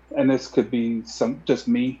 and this could be just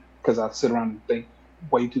me, because I sit around and think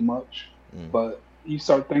way too much, but you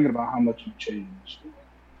start thinking about how much you changed.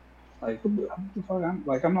 Like, what the fuck?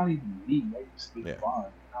 I'm not even me. I used to be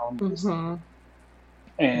fine.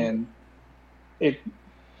 And it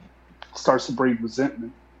starts to breed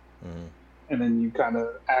resentment, and then you kind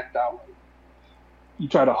of act out. Like, you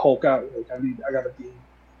try to Hulk out. Like, I gotta be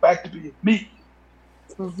back to being me.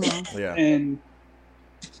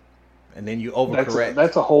 And then you overcorrect.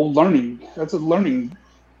 That's a whole learning. That's a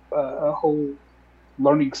whole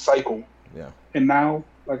learning cycle. Yeah. And now,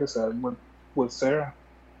 like I said, with Sarah,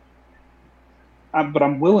 but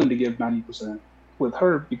I'm willing to give 90% with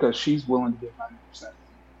her, because she's willing to give 90%.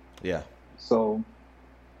 Yeah. So,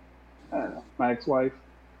 my ex-wife,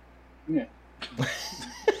 yeah.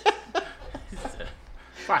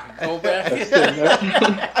 Fucking go back.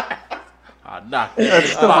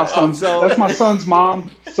 That's my son's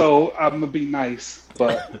mom, so I'm gonna be nice.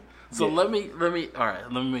 But so let me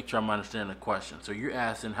make sure I'm understanding the question. So you're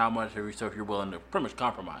asking how much of yourself you're willing to pretty much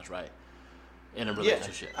compromise, right? In a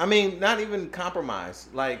relationship. I mean, not even compromise,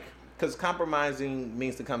 like, because compromising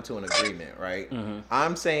means to come to an agreement, right?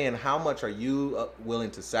 I'm saying, how much are you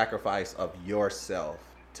willing to sacrifice of yourself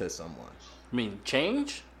to someone? I mean,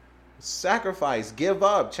 change? Sacrifice, give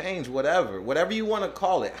up, change, whatever you want to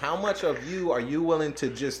call it. How much of you are you willing to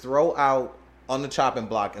just throw out on the chopping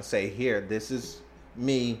block and say, here, this is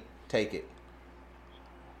me, take it?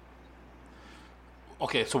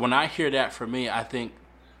 Okay, so when I hear that, for me, I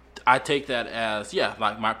take that as,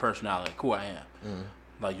 like my personality, like who I am.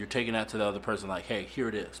 Like, you're taking that to the other person, like, hey, here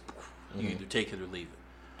it is. You either take it or leave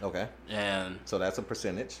it. Okay. And so that's a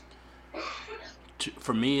percentage.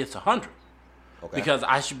 For me, it's 100. Okay. Because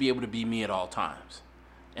I should be able to be me at all times.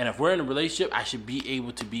 And if we're in a relationship, I should be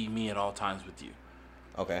able to be me at all times with you.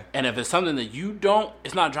 Okay. And if it's something that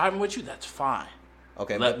it's not driving with you, that's fine.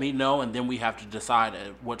 Okay. Let me know, and then we have to decide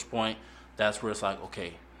at which point that's where it's like,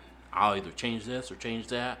 okay, I'll either change this or change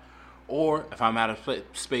that. Or if I'm at a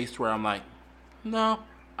space where I'm like, no,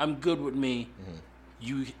 I'm good with me.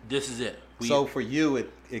 This is it. So for you,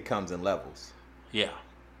 it comes in levels. Yeah.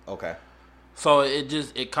 Okay. So it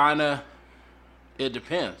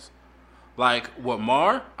depends. Like with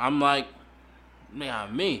Mar, I'm like, me.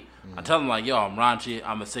 I tell them like, yo, I'm raunchy.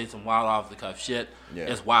 I'm gonna say some wild off the cuff shit. Yeah.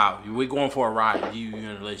 It's wild. We're going for a ride. You in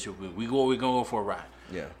a relationship with me. We're gonna go for a ride.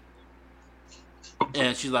 Yeah.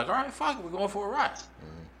 And she's like, all right, fuck it, we're going for a ride.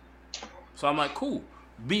 So I'm like, cool.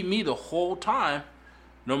 Beat me the whole time,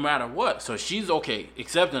 no matter what. So she's okay,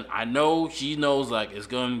 accepting. I know she knows like it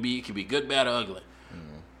can be good, bad, or ugly.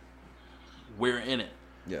 We're in it.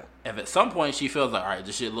 Yeah. If at some point she feels like, all right,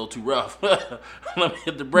 this shit a little too rough, let me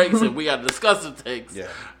hit the brakes and we got to discuss the things. Yeah.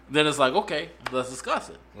 Then it's like, okay, let's discuss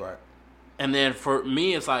it. Right. And then for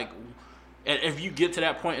me, it's like, and if you get to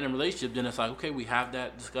that point in a relationship, then it's like, okay, we have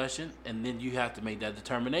that discussion, and then you have to make that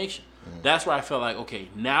determination. That's where I feel like, okay,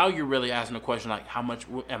 now you're really asking the question, like, how much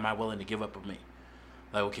am I willing to give up of me?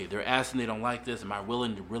 Like, okay, they're asking they don't like this. Am I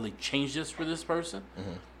willing to really change this for this person?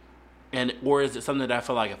 And or is it something that I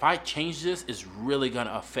feel like if I change this, it's really going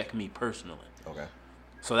to affect me personally? Okay.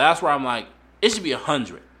 So that's where I'm like, it should be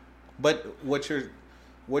 100. But what you're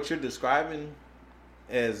describing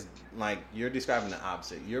is like you're describing the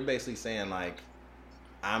opposite. You're basically saying like,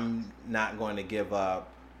 I'm not going to give up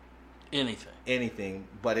anything,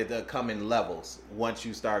 but it'll come in levels. Once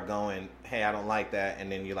you start going, hey, I don't like that,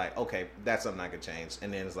 and then you're like, okay, that's something I could change,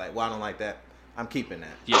 and then it's like, well, I don't like that, I'm keeping that.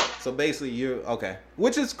 Yeah. So basically, you're okay,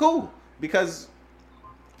 which is cool because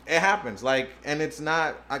it happens. Like, and it's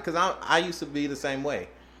not because I used to be the same way.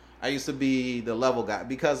 I used to be the level guy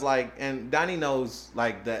because like, and Donnie knows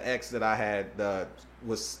like the ex that I had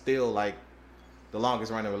was still like the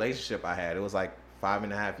longest running relationship I had. It was like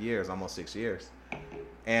 5.5 years, almost 6 years.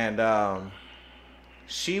 And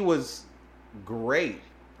she was great.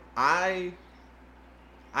 I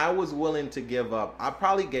was willing to give up. I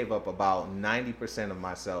probably gave up about 90% of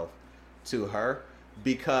myself to her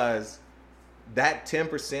because that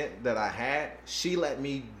 10% that I had, she let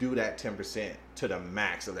me do that 10% to the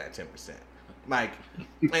max of that 10%. Like,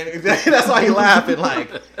 and that's why you laughing. Like,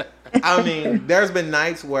 I mean, there's been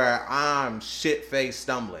nights where I'm shit-faced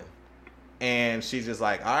stumbling. And she's just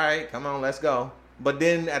like, all right, come on, let's go. But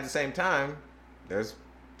then at the same time, there's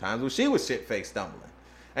times where she was shit-faced stumbling.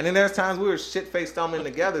 And then there's times we were shit-faced stumbling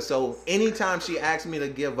together. So anytime she asked me to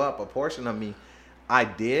give up a portion of me, I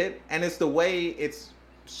did. And it's the way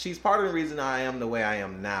she's part of the reason I am the way I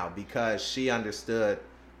am now because she understood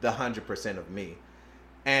the 100% of me.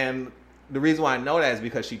 And the reason why I know that is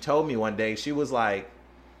because she told me one day, she was like,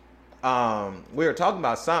 we were talking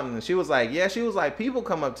about something, and she was like, people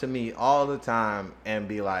come up to me all the time and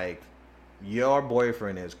be like, your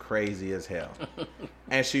boyfriend is crazy as hell.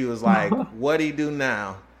 And she was like, what'd he do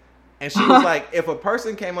now? And she was like, if a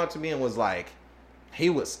person came up to me and was like, he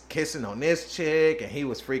was kissing on this chick and he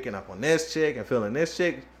was freaking up on this chick and feeling this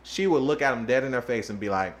chick, she would look at him dead in their face and be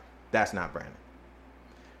like, that's not Brandon.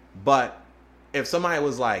 But if somebody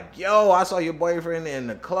was like, yo, I saw your boyfriend in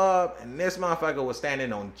the club and this motherfucker was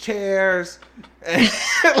standing on chairs, and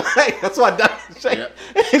like, that's why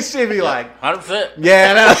she'd be like, 100%.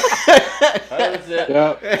 Yeah, 100%.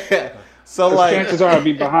 Yeah. So like, chances are I'll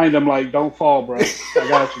be behind them like, don't fall, bro. I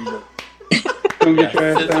got you, bro. Don't get your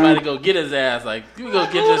ass Send down. somebody go get his ass. Like, you go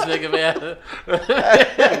get this nigga, man.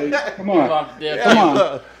 Hey, come on. Come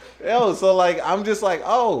on. Yo, so like, I'm just like,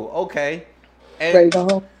 oh, okay. And Ready to go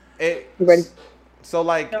home? You ready? So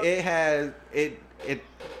like, it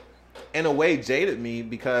in a way jaded me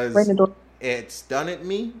because Right in the door. it stunned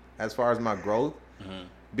me as far as my growth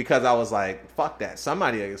because I was like, fuck that.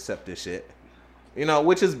 Somebody accept this shit. You know,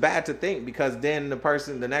 which is bad to think because then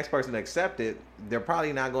the next person to accept it, they're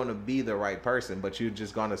probably not going to be the right person, but you're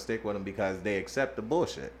just going to stick with them because they accept the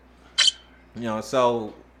bullshit. You know,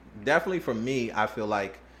 so definitely for me, I feel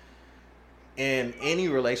like in any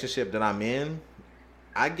relationship that I'm in,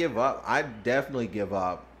 I definitely give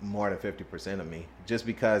up more than 50% of me just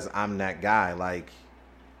because I'm that guy. Like,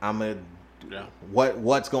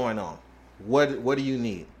 what's going on? What do you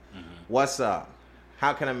need? What's up?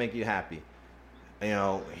 How can I make you happy? You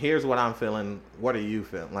know, here's what I'm feeling. What are you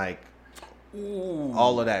feeling? Like,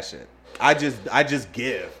 all of that shit. I just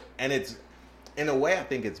give. And it's, in a way, I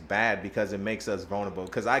think it's bad because it makes us vulnerable.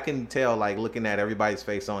 Because I can tell, like, looking at everybody's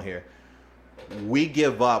face on here, we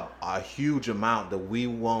give up a huge amount that we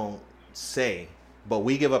won't say, but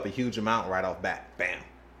we give up a huge amount right off bat. Bam.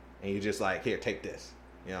 And you're just like, here, take this.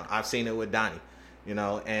 You know, I've seen it with Donnie, you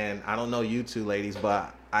know, and I don't know you two ladies,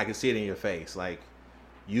 but I can see it in your face. Like,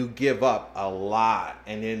 you give up a lot,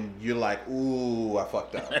 and then you're like, ooh, I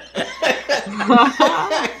fucked up.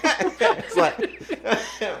 It's like,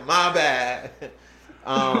 my bad.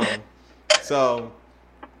 So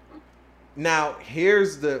now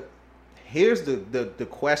here's the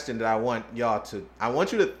question that I want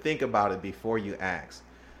you to think about it before you ask.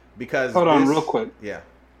 Because Hold on real quick. Yeah.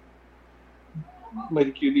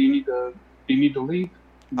 Lady Q, do you need to leave?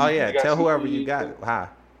 Oh yeah, You got tell something whoever you you need got. to- Hi.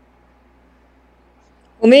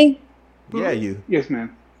 For me, Yeah, you. Yes,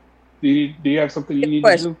 ma'am. Do you have something you Good need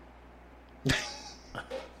question. to do?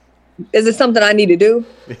 is it something I need to do?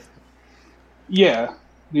 Yeah.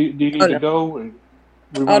 Do you need Oh, to no. go? And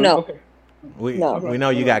we Oh, no. Okay. We No. we know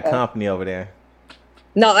you got company over there.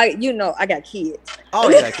 No, I got kids. Oh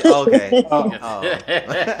yeah. Okay. Oh. Oh.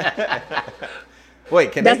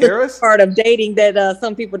 Wait, can That's they hear the us? part of dating that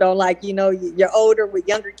some people don't like. You know, you're older with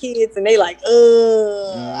younger kids, and they like,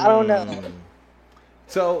 I don't know.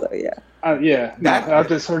 So So yeah. Yeah. No, That- I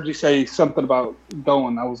just heard you say something about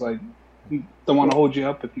going. I was like, don't want to hold you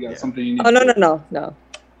up if you got Yeah. something you need. Oh to do. no.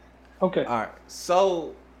 Okay. all right.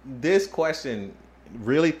 So this question,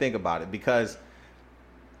 really think about it because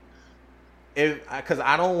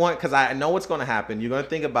I know what's going to happen. You're going to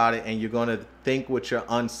think about it and you're going to think with your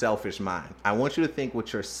unselfish mind. I want you to think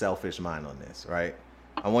with your selfish mind on this, right?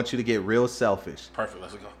 I want you to get real selfish. Perfect.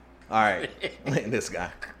 Let's go. All right. This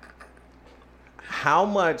guy. How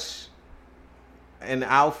much, and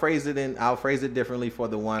I'll phrase it differently for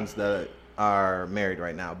the ones that are married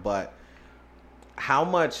right now, but how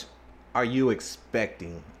much are you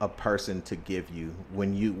expecting a person to give you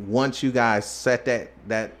once you guys set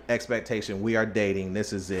that expectation, we are dating,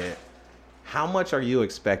 this is it, how much are you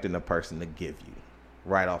expecting a person to give you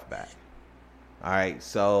right off bat? All right,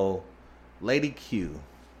 so Lady Q.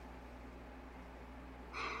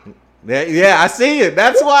 Yeah, I see it.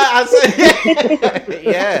 That's why I say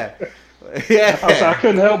yeah. I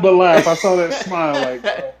couldn't help but laugh. I saw that smile like,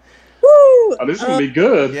 Woo! oh, this is going to be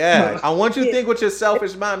good. Yeah, I want you to think with your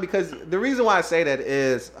selfish mind because the reason why I say that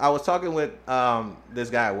is I was talking with this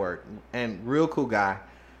guy at work and real cool guy,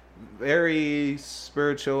 very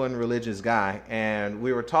spiritual and religious guy, and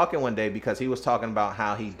we were talking one day because he was talking about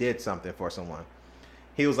how he did something for someone.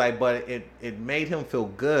 He was like, but it made him feel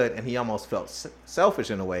good and he almost felt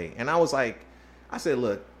selfish in a way. And I said,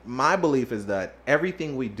 look, my belief is that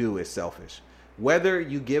everything we do is selfish. Whether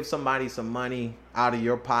you give somebody some money out of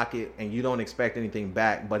your pocket and you don't expect anything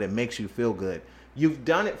back, but it makes you feel good, you've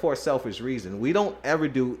done it for a selfish reason. We don't ever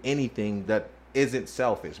do anything that isn't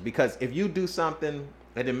selfish because if you do something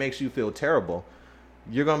and it makes you feel terrible,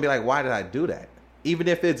 you're going to be like, why did I do that? Even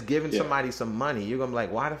if it's giving somebody some money, you're going to be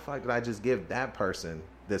like, why the fuck did I just give that person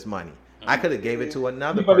this money? I could have gave it to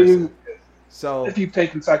another person. So if you've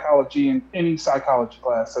taken psychology in any psychology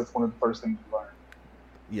class, that's one of the first things you learn.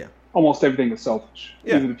 Yeah. Almost everything is selfish.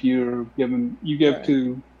 Yeah. Even if you give Right.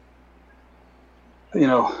 to,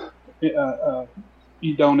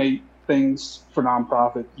 you donate things for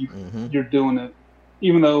nonprofit. You're doing it,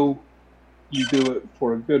 even though you do it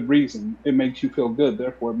for a good reason. It makes you feel good.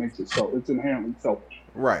 Therefore, it makes it so. It's inherently selfish.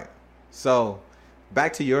 Right. So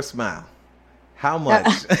back to your smile. How much?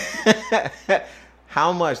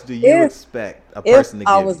 How much do you expect a person to If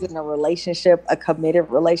I give was you? in a relationship, a committed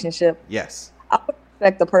relationship, Yes. I would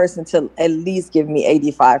expect the person to at least give me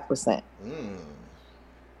 85%. Mm.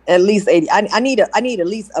 At least 80. I need at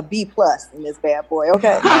least a B plus in this bad boy.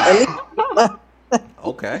 Okay.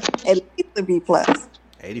 Okay. At least a B plus.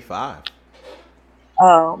 85.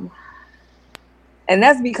 And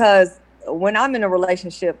that's because when I'm in a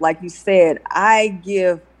relationship, like you said, I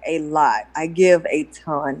give a lot. I give a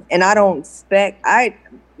ton. And I don't expect,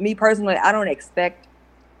 me personally, I don't expect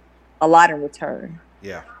a lot in return.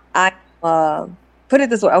 Yeah. I put it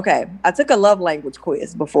this way. Okay. I took a love language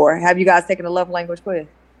quiz before. Have you guys taken a love language quiz?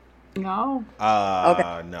 No.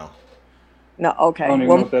 Okay. No. No. Okay. I don't even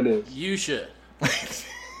know what that is. You should.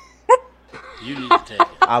 You need to take it.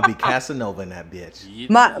 I'll be Casanova in that bitch.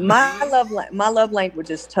 my love language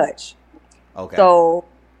is touch. Okay. So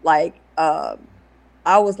like I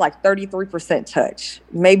was like 33% touch,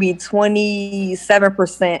 maybe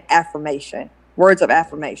 27% affirmation, words of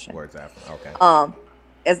affirmation. Words after. Okay.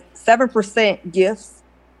 As 7% gifts.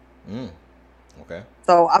 Okay.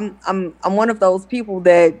 So I'm one of those people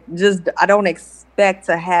that just I don't expect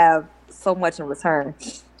to have so much in return.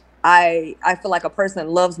 I feel like a person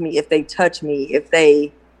loves me if they touch me, if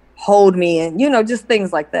they hold me, and just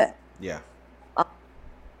things like that. Yeah.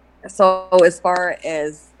 So as far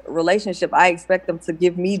as relationship, I expect them to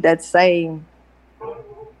give me that same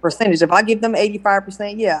percentage. If I give them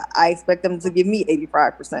 85%, yeah, I expect them to give me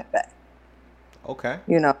 85% back. Okay.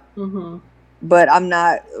 Mm-hmm. But I'm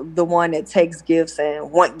not the one that takes gifts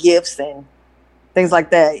and want gifts and things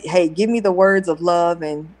like that. Hey, give me the words of love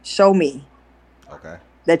and show me Okay.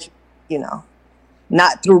 that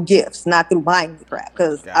not through gifts, not through buying the crap,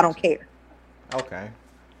 because I don't care. Okay.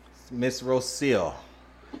 Miss Rocio,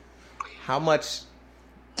 how much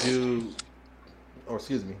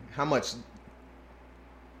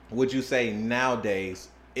would you say nowadays,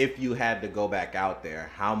 if you had to go back out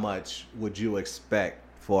there, how much would you expect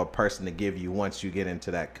for a person to give you once you get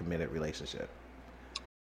into that committed relationship?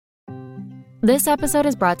 This episode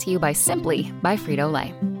is brought to you by Simply by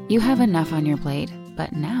Frito-Lay. You have enough on your plate,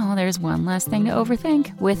 but now there's one less thing to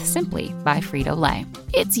overthink with Simply by Frito-Lay.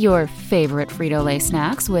 It's your favorite Frito-Lay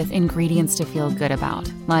snacks with ingredients to feel good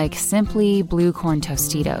about, like Simply Blue Corn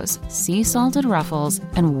Tostitos, sea salted Ruffles,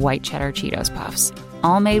 and white cheddar Cheetos Puffs.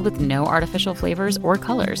 All made with no artificial flavors or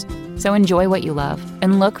colors. So enjoy what you love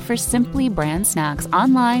and look for Simply brand snacks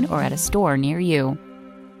online or at a store near you.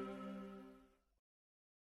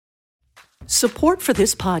 Support for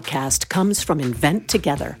this podcast comes from Invent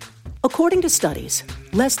Together. According to studies,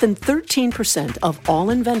 less than 13% of all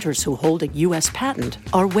inventors who hold a U.S. patent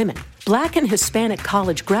are women. Black and Hispanic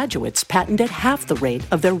college graduates patent at half the rate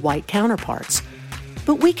of their white counterparts.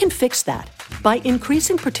 But we can fix that by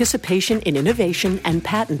increasing participation in innovation and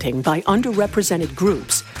patenting by underrepresented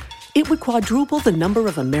groups. It would quadruple the number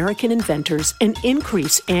of American inventors and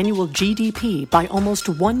increase annual GDP by almost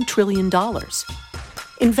 $1 trillion.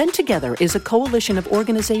 Invent Together is a coalition of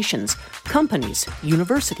organizations, companies,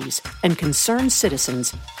 universities, and concerned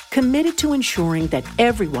citizens committed to ensuring that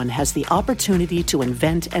everyone has the opportunity to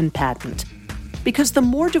invent and patent. Because the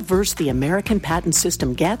more diverse the American patent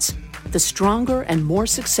system gets, the stronger and more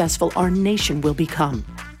successful our nation will become.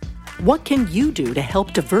 What can you do to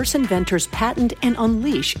help diverse inventors patent and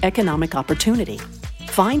unleash economic opportunity?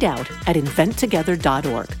 Find out at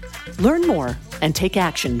inventtogether.org. Learn more and take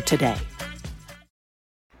action today.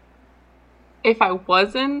 If I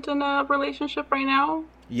wasn't in a relationship right now?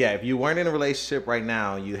 Yeah, if you weren't in a relationship right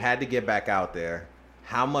now, you had to get back out there,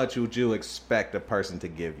 how much would you expect a person to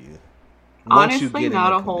give you? Honestly,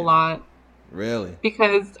 not a whole lot. Really?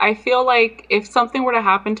 Because I feel like if something were to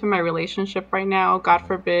happen to my relationship right now, God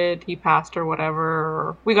forbid he passed or whatever,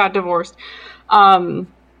 or we got divorced, I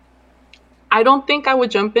don't think I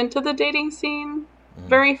would jump into the dating scene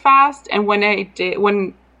very fast. And when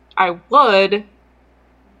I would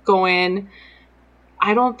go in,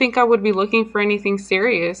 I don't think I would be looking for anything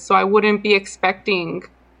serious. So I wouldn't be expecting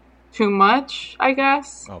too much, I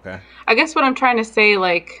guess. Okay. I guess what I'm trying to say,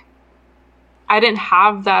 like, I didn't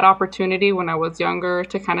have that opportunity when I was younger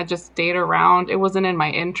to kind of just date around. It wasn't in my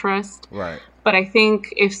interest. Right. But I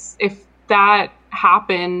think if that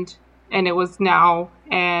happened and it was now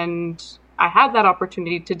and I had that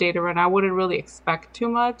opportunity to date around, I wouldn't really expect too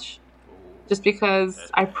much. Just because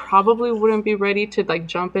I probably wouldn't be ready to like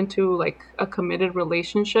jump into like a committed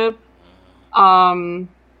relationship. But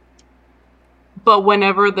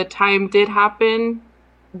whenever the time did happen,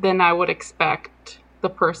 then I would expect the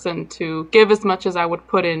person to give as much as I would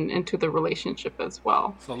put into the relationship as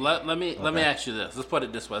well. So let me ask you this. Let's put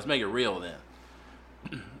it this way. Let's make it real then.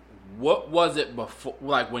 What was it before,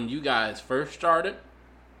 like when you guys first started,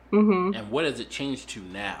 and what has it changed to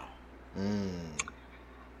now?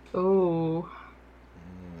 Oh.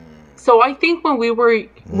 So I think when we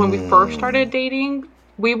first started dating,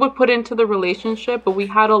 we would put into the relationship, but we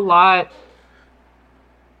had a lot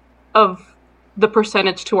of the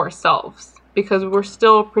percentage to ourselves because we're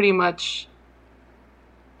still pretty much,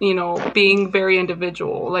 being very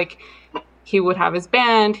individual. Like he would have his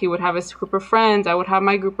band, he would have his group of friends, I would have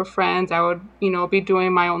my group of friends, I would, be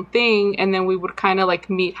doing my own thing. And then we would kind of like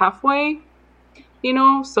meet halfway,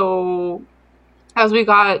 so as we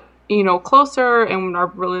got, closer and when our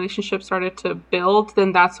relationship started to build,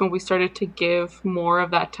 then that's when we started to give more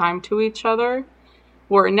of that time to each other.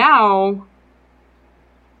 Where now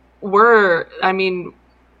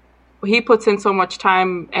he puts in so much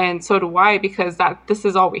time and so do I, because this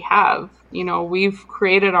is all we have. We've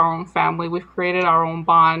created our own family, we've created our own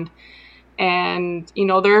bond. And,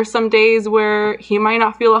 there are some days where he might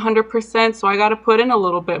not feel 100%, so I got to put in a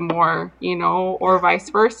little bit more, or vice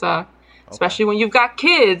versa. Especially when you've got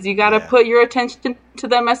kids, you got to put your attention to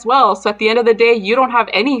them as well. So at the end of the day, you don't have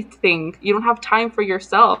anything. You don't have time for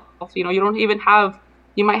yourself. You don't even have,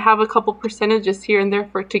 you might have a couple percentages here and there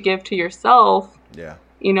to give to yourself. Yeah.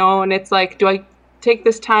 And it's like, do I take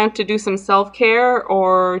this time to do some self-care,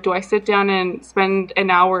 or do I sit down and spend an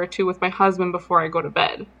hour or two with my husband before I go to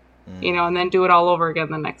bed? And then do it all over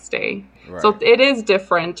again the next day. Right. So it is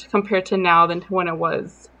different compared to now than when it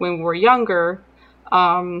was when we were younger.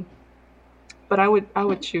 But I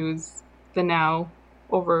would choose the now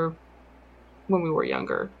over when we were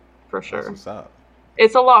younger, for sure. That's what's up.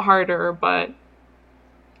 It's a lot harder, but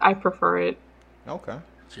I prefer it. Okay.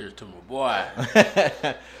 Cheers to my boy.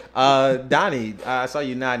 Donnie, I saw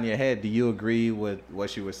you nodding your head. Do you agree with what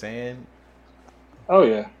she was saying? Oh,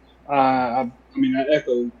 yeah. I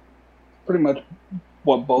echo pretty much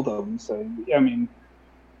what both of them say.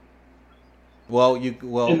 Well,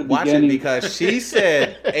 watch it because she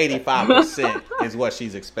said 85% is what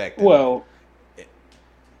she's expecting. Well,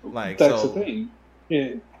 like that's the thing.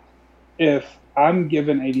 If I'm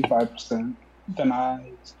given 85%, then I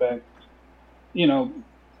expect, equal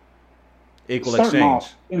exchange.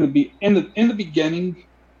 Off, in the beginning,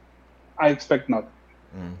 I expect nothing.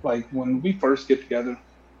 Like when we first get together,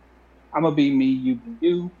 I'm gonna be me, you be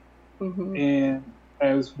you, and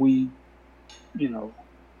as we,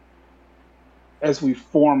 as we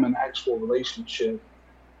form an actual relationship,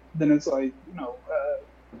 then it's like,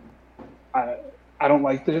 I don't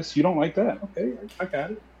like this, you don't like that. Okay, I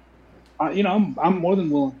got it. I'm more than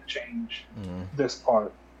willing to change this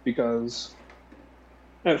part because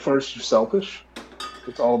at first you're selfish.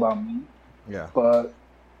 It's all about me. Yeah. But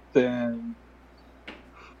then,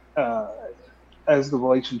 as the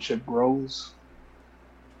relationship grows,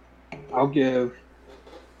 I'll give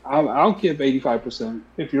 85%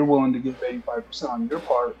 if you're willing to give 85% on your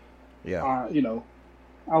part. Yeah. I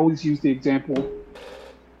always use the example.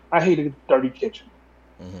 I hate a dirty kitchen,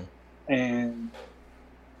 and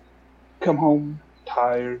come home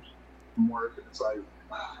tired from work, and it's like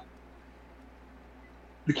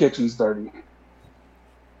the kitchen's dirty.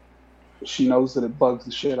 She knows that it bugs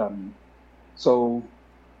the shit out of me, so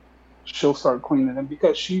she'll start cleaning it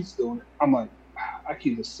because she's doing it. I'm like, I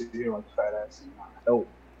can't just sit here like a fat ass and not help.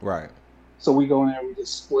 Right. So we go in there, we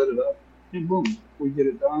just split it up, and boom, we get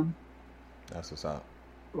it done. That's what's up.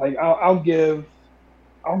 Like I'll give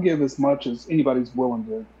as much as anybody's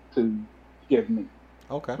willing to give me.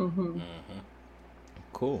 Okay.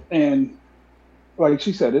 Cool. And like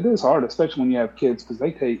she said, it is hard, especially when you have kids, because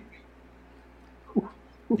they take.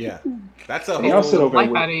 Yeah, that's a y'all sit over life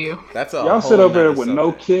with, out of you. That's a y'all sit over there with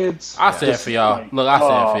no kids. I say it for y'all. Look, I say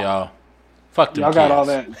it for y'all. Fuck them y'all kids. got all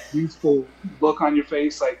that youthful look on your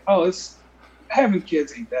face, like, oh, it's having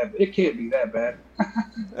kids ain't that. It can't be that bad.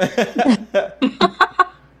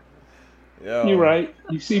 Yo. You're right.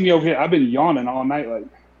 You see me over here. I've been yawning all night, like.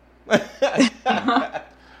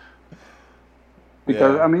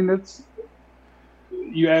 Because I mean, it's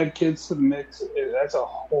you add kids to the mix. That's a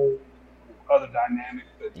whole other dynamic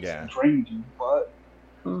that just drains you. But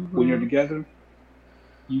when you're together,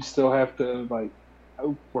 you still have to like.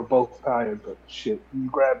 Oh, we're both tired, but shit, you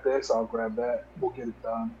grab this, I'll grab that. We'll get it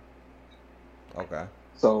done. Okay.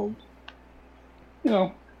 So,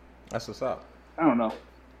 that's what's up. I don't know.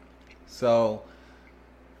 So,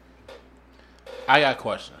 I got a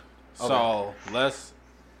question. Okay. So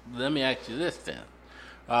let me ask you this then.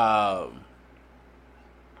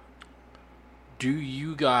 Do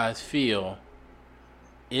you guys feel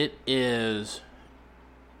it is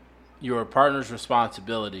your partner's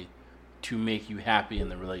responsibility to make you happy in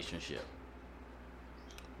the relationship?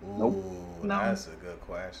 Nope. No. That's a good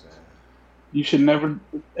question. You should never,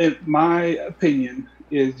 in my opinion,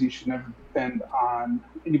 is you should never depend on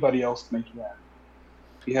anybody else to make you happy.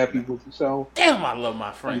 Be happy with yourself. Damn, I love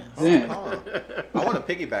my friends. Then, I want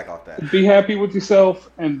to piggyback off that. be happy with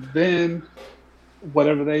yourself, and then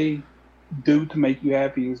whatever they do to make you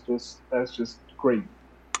happy that's just great.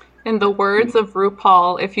 In the words of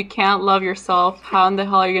RuPaul, if you can't love yourself, how in the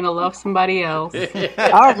hell are you going to love somebody else?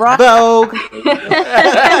 All right. Vogue.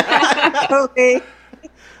 Okay.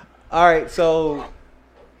 All right, so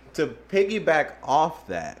to piggyback off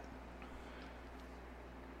that,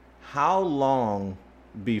 how long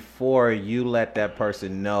before you let that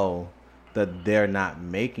person know that they're not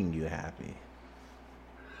making you happy?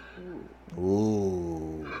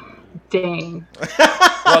 Ooh. Dang.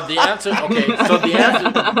 Well, the answer,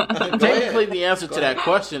 technically the answer to that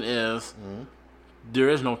question is there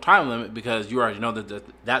is no time limit because you already know that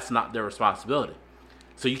that's not their responsibility.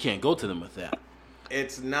 So you can't go to them with that.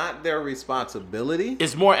 It's not their responsibility.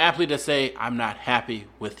 It's more aptly to say, I'm not happy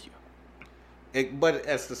with you. But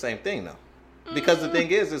it's the same thing, though. Because the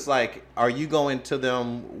thing is, it's like, are you going to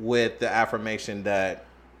them with the affirmation that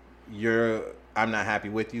I'm not happy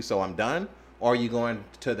with you, so I'm done? Or are you going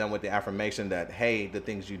to them with the affirmation that, hey, the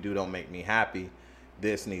things you do don't make me happy.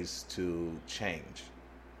 This needs to change.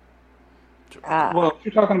 Well, if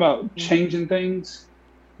you're talking about changing things.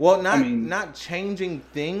 Well, not changing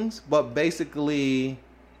things, but basically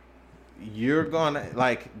there's going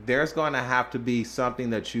to have to be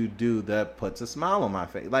something that you do that puts a smile on my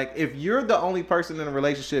face. Like, if you're the only person in a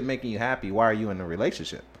relationship making you happy, why are you in a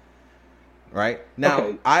relationship? Right? Now,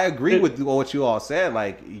 Okay. I agree with what you all said.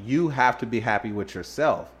 Like, you have to be happy with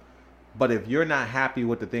yourself. But if you're not happy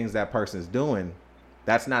with the things that person's doing,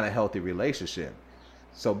 that's not a healthy relationship.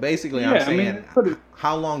 So basically, I'm saying,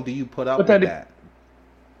 how long do you put up with that?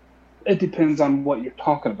 It depends on what you're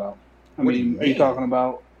talking about. Are you talking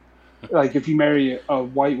about, like, if you marry a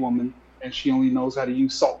white woman and she only knows how to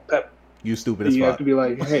use salt and pepper. You stupid And as you have fuck. to be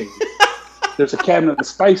like, hey, there's a cabinet of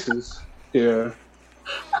spices here,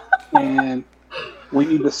 and we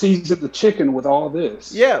need to season the chicken with all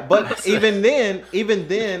this. Yeah, but even then,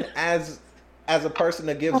 as a person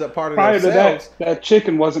that gives up part of Prior to themselves. that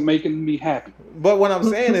chicken wasn't making me happy. But what I'm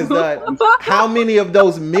saying is that how many of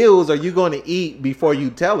those meals are you going to eat before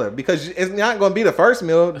you tell her? Because it's not going to be the first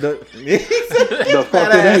meal. The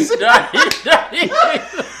fuck it ain't.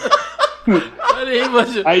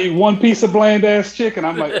 I eat one piece of bland ass chicken.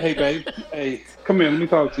 I'm like, hey babe, hey, come here, let me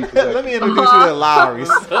talk to you. Let me introduce you to Lowry's.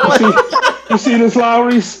 You see this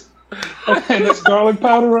Lowry's and this garlic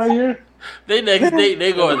powder right here? They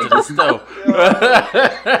go into the stove.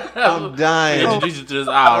 I'm dying. Introduce you to this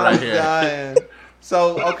aisle right here. Dying.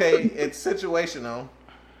 So okay, it's situational.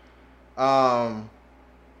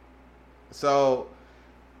 So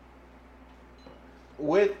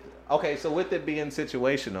with it being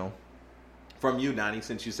situational, from you, Donnie,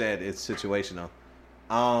 since you said it's situational,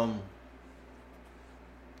 and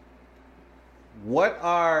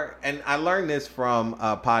I learned this from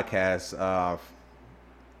a podcast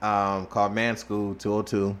called Man School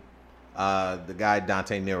 202, the guy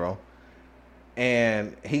Dante Nero,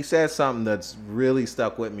 and he said something that's really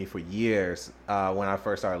stuck with me for years when I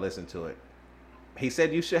first started listening to it. He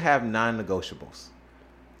said you should have non-negotiables,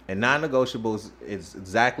 and non-negotiables is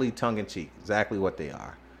exactly tongue-in-cheek, exactly what they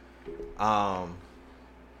are.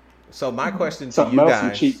 So my question to Something you else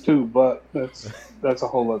guys, cheap too, but that's a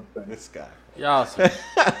whole other thing. this guy, Y'all,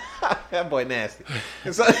 that boy nasty.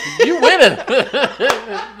 So, you winning.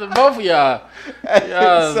 The both of y'all.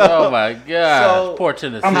 Oh my god. so- Poor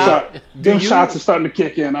Tennessee. I'm sorry. Them shots are starting to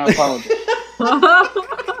kick in. I apologize.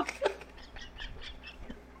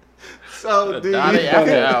 so do Donnie you?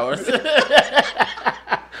 after hours.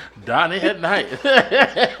 Donnie at night.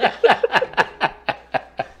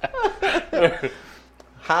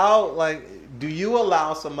 How, do you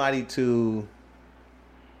allow somebody to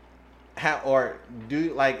have, or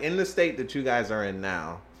do, in the state that you guys are in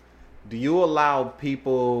now, do you allow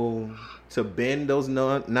people to bend those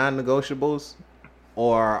non-negotiables,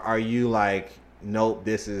 or are you like, nope,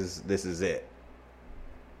 this is it?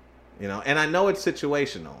 You know, and I know it's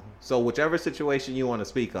situational, so whichever situation you want to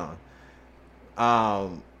speak on.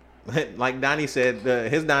 Like Donnie said,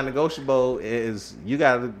 his non-negotiable is you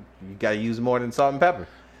gotta use more than salt and pepper.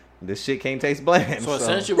 This shit can't taste bland. So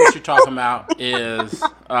essentially what you're talking about is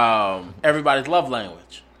everybody's love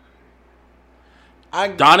language.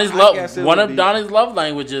 One of Donnie's love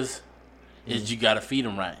languages is you got to feed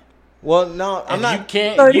him right. Well, no, I'm not.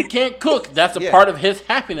 You can't cook. That's a part of his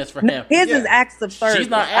happiness for him. His is acts of service. She's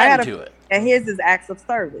not adding to it. And his is acts of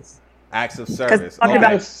service. Acts of service. Talking Not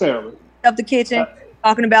about necessarily. up the kitchen,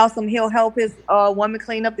 talking about he'll help his woman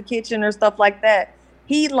clean up the kitchen or stuff like that.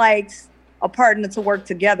 He likes a partner to work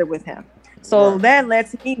together with him. So that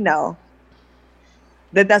lets me know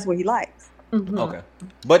that that's what he likes. Mm-hmm. Okay.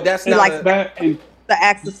 But that's He not likes That and the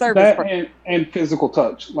acts of service. and physical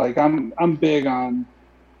touch. Like I'm big on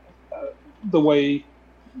the way,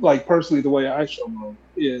 personally, the way I show love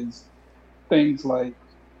is things like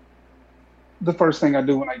the first thing I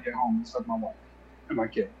do when I get home is hug my wife and my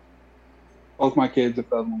kid. Both my kids, if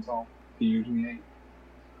the other one's home, he usually ain't.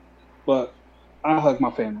 But I hug my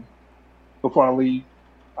family before I leave.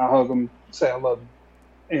 I hug them, say I love them,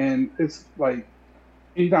 and it's like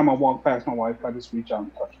anytime I walk past my wife, I just reach out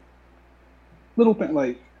and touch her. Little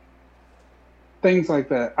thing things like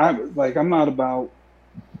that. I'm not about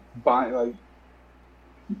buying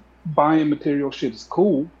material shit is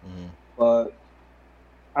cool, but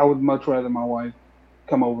I would much rather my wife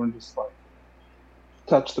come over and just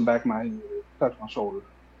touch the back of my head, touch my shoulder.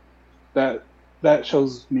 That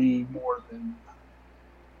shows me more than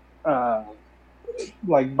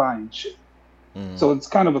buying shit. So it's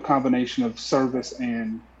kind of a combination of service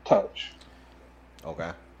and touch.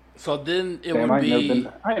 Okay. So then it Damn, would be.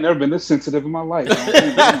 I ain't never been this sensitive in my life. It's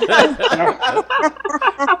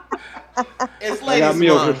I got ladies'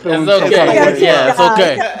 me over month. feeling It's okay. some kind of way. Yeah, it's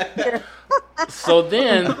okay. So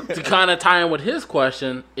then, to kind of tie in with his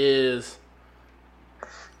question is,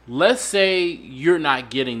 let's say you're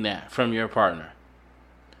not getting that from your partner.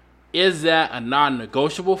 Is that a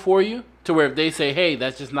non-negotiable for you? To where if they say, hey,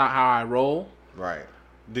 that's just not how I roll. Right.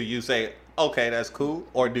 Do you say, okay, that's cool?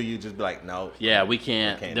 Or do you just be like, no? Yeah, we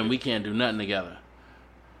can't. Then we can't do nothing together.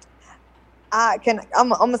 I'm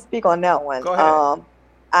gonna speak on that one. Go ahead.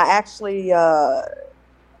 I actually,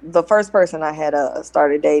 the first person I had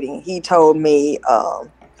started dating, he told me,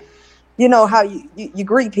 you know how you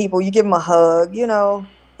greet people, you give them a hug,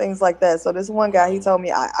 things like that. So this one guy, he told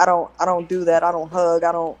me, I don't do that. I don't hug.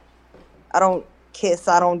 I don't kiss.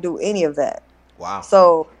 I don't do any of that. Wow.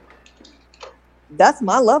 So that's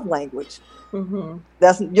my love language.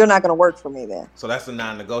 Mm-hmm. You're not going to work for me then. So that's a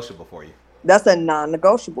non-negotiable for you. That's a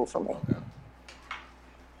non-negotiable for me. Okay.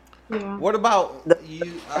 Yeah. What about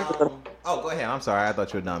you? Go ahead. I'm sorry. I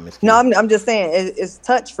thought you were done, Miss. No, I'm just saying it's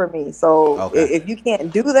touch for me. So if you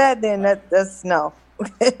can't do that, then that's no.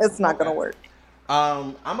 It's not going to work.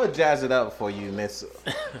 I'm gonna jazz it up for you, Miss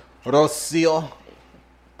Rocio.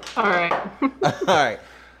 All right. All right.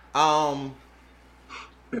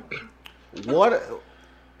 What?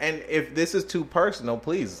 And if this is too personal,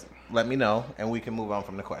 please let me know, and we can move on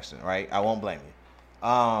from the question. Right? I won't blame you.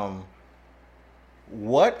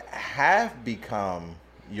 What have become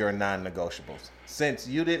your non-negotiables since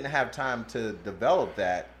you didn't have time to develop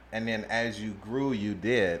that, and then as you grew, you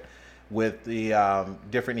did with the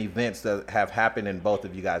different events that have happened in both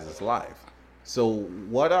of you guys' life. So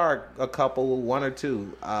what are one or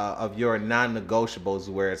two of your non-negotiables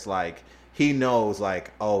where it's like he knows,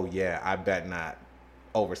 like, oh yeah, I bet not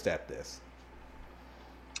overstep this?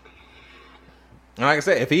 And like I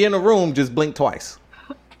said, if he in the room, just blink twice.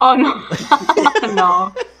 Oh no.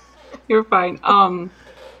 No. You're fine. I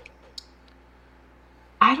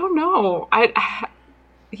don't know.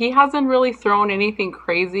 He hasn't really thrown anything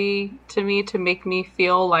crazy to me to make me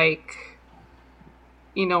feel like,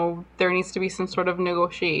 you know, there needs to be some sort of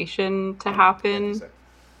negotiation to happen.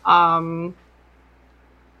 I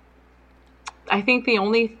think the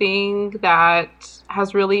only thing that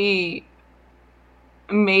has really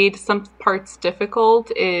made some parts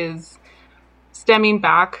difficult is stemming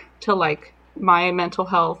back to like my mental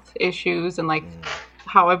health issues and like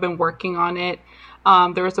how I've been working on it.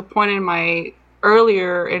 There was a point in my early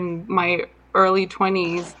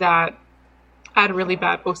 20s that I had really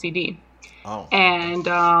bad OCD. Oh. And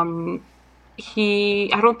I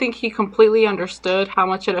don't think he completely understood how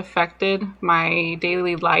much it affected my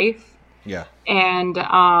daily life. Yeah. And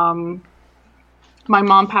my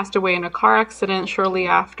mom passed away in a car accident shortly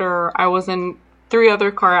after. I was in 3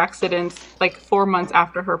 other car accidents like 4 months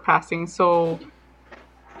after her passing. So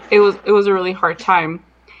it was a really hard time.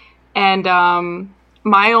 And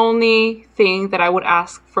my only thing that I would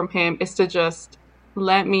ask from him is to just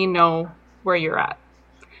let me know where you're at.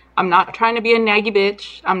 I'm not trying to be a naggy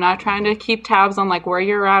bitch. I'm not trying to keep tabs on like where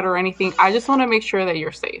you're at or anything. I just want to make sure that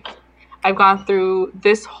you're safe. I've gone through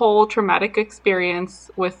this whole traumatic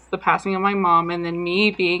experience with the passing of my mom and then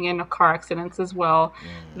me being in a car accidents as well,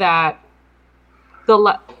 that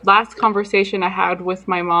the last conversation I had with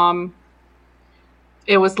my mom,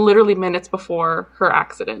 it was literally minutes before her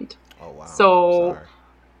accident. Oh, wow. So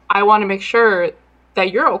I want to make sure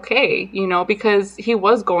that you're okay, you know, because he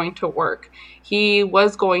was going to work. He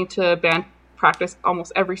was going to band practice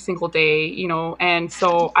almost every single day, you know, and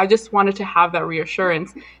so I just wanted to have that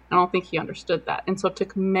reassurance. I don't think he understood that. And so it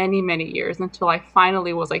took many, many years until I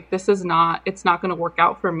finally was like, it's not going to work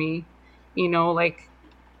out for me. You know, like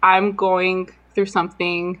I'm going through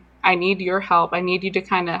something. I need your help. I need you to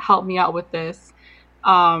kind of help me out with this.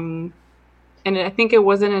 And I think it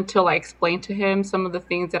wasn't until I explained to him some of the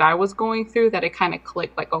things that I was going through that it kind of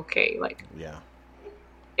clicked, like, okay, like, yeah,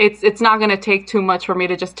 it's not going to take too much for me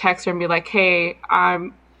to just text her and be like, hey,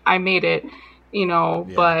 I made it, you know,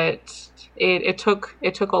 yeah. But it took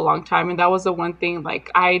a long time. And that was the one thing,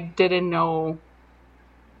 like, I didn't know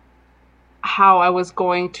how I was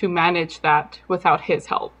going to manage that without his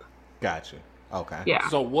help. Gotcha. Okay. Yeah.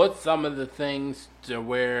 So what's some of the things to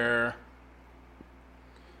where,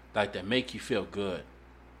 like, that make you feel good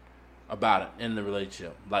about it in the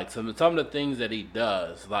relationship? Like some of the things that he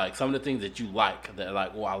does, like some of the things that you like, that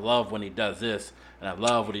like, well, I love when he does this and I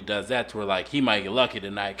love when he does that, to where like he might get lucky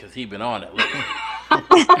tonight because he been on it.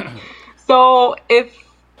 So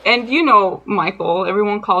and you know Michael,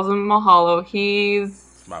 everyone calls him Mahalo.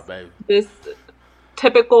 He's my baby. This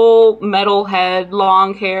typical metalhead,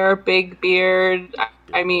 long hair, big beard.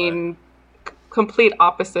 I mean, complete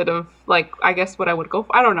opposite of, like, I guess what I would go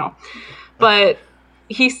for. I don't know. But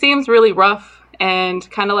he seems really rough and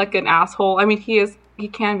kind of like an asshole. I mean, he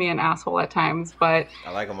can be an asshole at times, but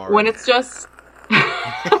I like him already. When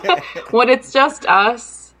it's just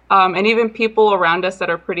us, and even people around us that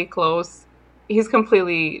are pretty close, he's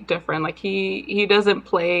completely different. Like he doesn't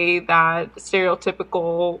play that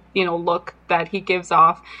stereotypical, you know, look that he gives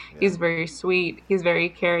off. Yeah. He's very sweet. He's very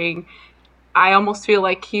caring. I almost feel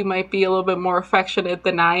like he might be a little bit more affectionate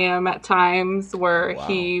than I am at times, where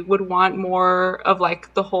he would want more of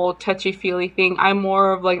like the whole touchy-feely thing. I'm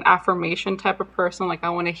more of like an affirmation type of person. Like I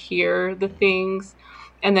want to hear the things.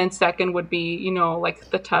 And then second would be, you know, like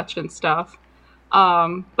the touch and stuff.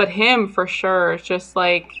 But him for sure, it's just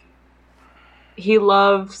like he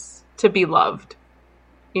loves to be loved.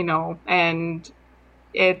 you know, and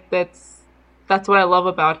that's what I love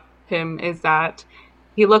about him, is that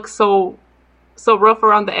he looks so rough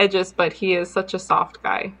around the edges, but he is such a soft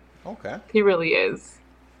guy. Okay. He really is.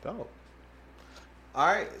 Dope. All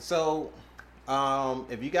right, so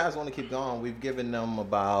if you guys want to keep going, we've given them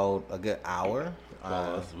about a good hour.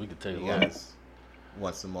 We could take a you look. guys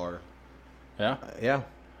want some more? Yeah. Yeah.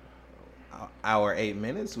 Hour 8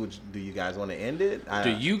 minutes. Do you guys want to end it?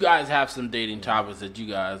 Do you guys have some dating topics that you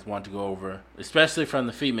guys want to go over, especially from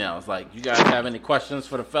the females? Like, you guys have any questions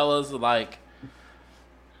for the fellas? Like,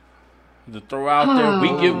 to throw out there,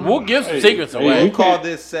 we'll give some secrets away. We call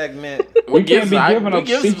this segment. We can't be giving up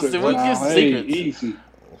secrets. We'll give some secrets. Easy.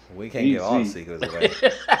 We can't give all the secrets away.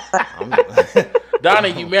 Donnie,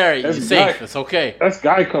 you married. You're That's safe. guy- It's okay. That's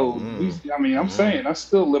guy code. I'm saying I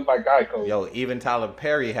still live by guy code. Yo, even Tyler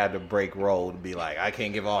Perry had to break roll to be like, I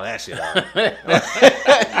can't give all that shit out.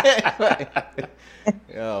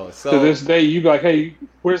 Yo, so To this day, you be like, hey,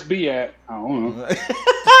 where's B at? I don't know.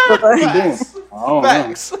 What you doing? I don't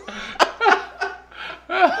Facts.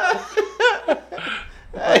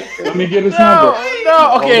 Let me get his number.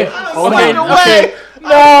 No, okay. Hold Okay, on. okay. No.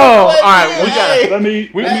 All right, Let me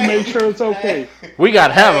make sure it's okay. we got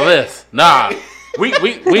to handle this. Nah. We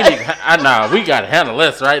got to handle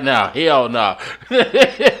this right now. Hell no.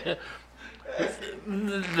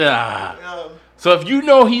 Nah. So if you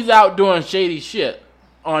know he's out doing shady shit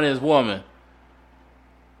on his woman,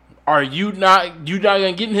 are you not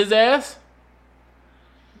gonna get in his ass?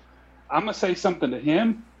 I'm gonna say something to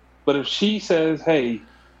him, but if she says, "Hey,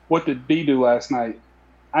 what did B do last night?"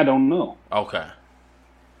 I don't know. Okay.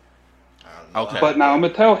 Okay. But now I'm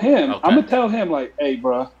gonna tell him. Okay. I'm gonna tell him like, "Hey,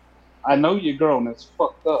 bro, I know you're grown. That's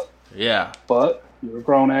fucked up, Yeah. but you're a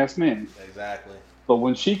grown ass man." Exactly. But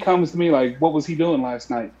when she comes to me like, "What was he doing last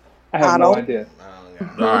night?" I have no idea. All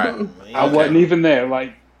right. I wasn't even there.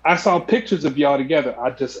 Like, I saw pictures of y'all together.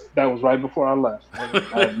 That was right before I left. I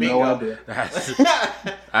had no Bingo. idea.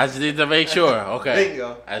 I just need to make sure. Okay.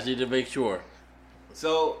 Bingo. I just need to make sure.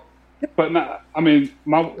 So But not, I mean,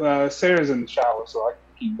 my Sarah's in the shower, so I can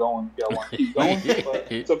keep going if y'all want to keep going. But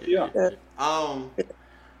it's up to y'all.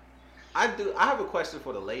 I have a question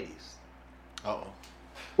for the ladies. Uh-oh.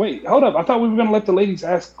 Wait, hold up. I thought we were going to let the ladies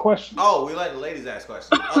ask questions. Oh, we let the ladies ask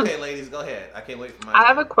questions. Okay, ladies, go ahead. I can't wait for my I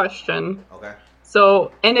have turn. a question. Okay.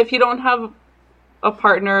 So, and if you don't have a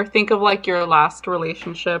partner, think of like your last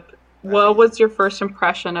relationship. What was your first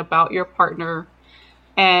impression about your partner,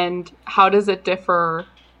 and how does it differ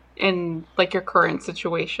in like your current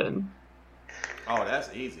situation? Oh,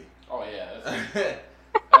 that's easy. Oh yeah.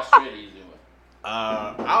 That's straight easy one.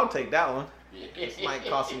 I'll take that one. This might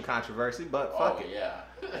cause some controversy, but fuck it. Yeah.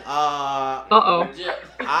 Uh-oh.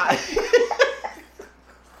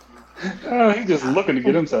 He's just looking to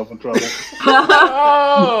get himself in trouble.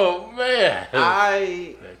 Oh man.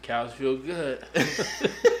 That cows feel good.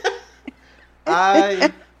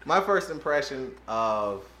 My first impression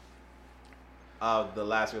of the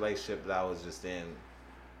last relationship that I was just in,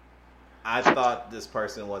 I thought this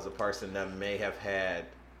person was a person that may have had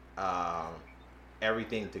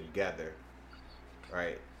everything together,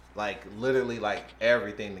 right? Like literally, like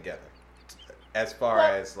everything together, as far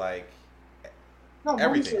as like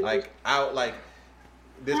everything. Like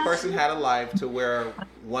this person had a life to where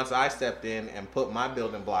once I stepped in and put my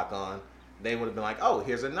building block on, they would have been like, oh,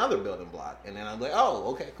 here's another building block. And then I'm like,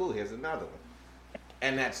 oh, okay, cool, here's another one.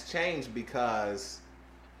 And that's changed because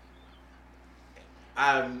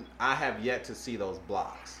I have yet to see those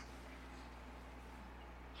blocks.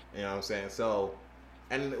 You know what I'm saying? So,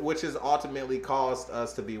 and which has ultimately caused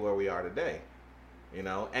us to be where we are today. You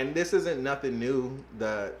know, and this isn't nothing new.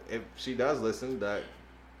 If she does listen,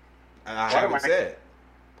 I haven't said.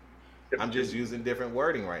 I'm just using different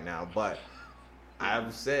wording right now, but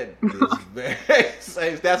I've said this very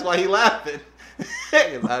same. That's why he laughing,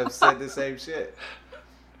 because I've said the same shit.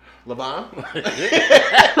 Levon?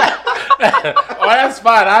 Oh, that's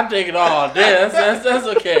fine. I'll take it all day. That's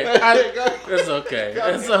okay. It's okay.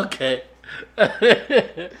 It's okay.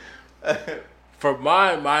 For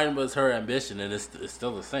mine was her ambition, and it's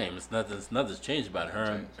still the same. Nothing's changed about it.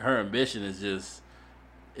 Her ambition is just,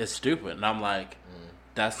 it's stupid, and I'm like,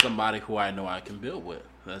 that's somebody who I know I can build with.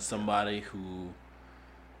 That's somebody who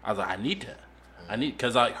I was like, I need that.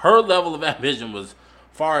 Because like her level of ambition was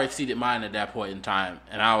far exceeded mine at that point in time,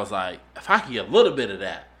 and I was like, if I could get a little bit of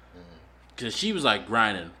that, because she was like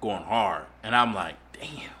grinding, going hard, and I'm like,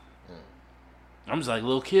 damn. I'm just like a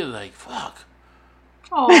little kid, like fuck.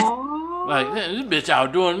 Aww. Like this bitch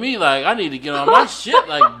outdoing me. Like I need to get on my shit.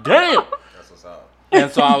 Like damn. That's what's up.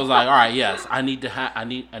 And so I was like, all right, yes, I need that. I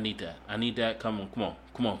need that. Come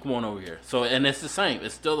come on over here. So, and it's the same.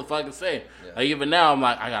 It's still the fucking same. Yeah. Like, even now, I'm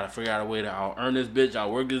like, I gotta figure out a way to I'll earn this bitch.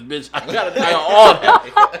 I'll work this bitch. I gotta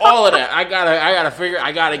all of that. I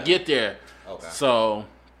gotta get there. Okay. So,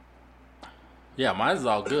 yeah, mine's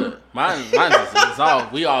all good. Mine's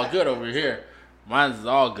we all good over here. Mine's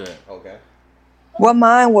all good. Okay. Well,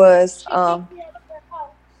 mine was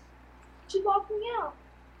She locked me out.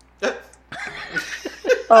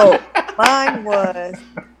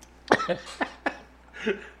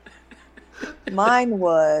 Mine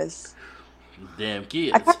was damn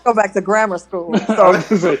kids. I can't go back to grammar school. So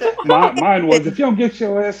mine was if you don't get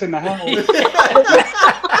your ass in the house.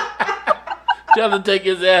 Tell him to take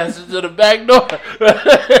his ass to the back door.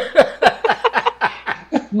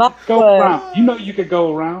 Go around. You know you could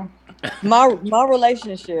go around. My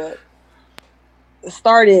relationship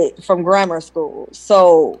started from grammar school,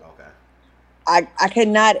 so I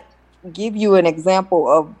cannot give you an example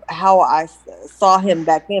of how I saw him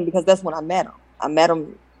back then because that's when I met him. I met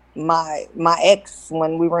him, my ex,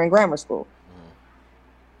 when we were in grammar school.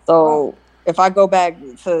 So if I go back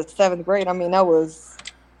to 7th grade, I mean that was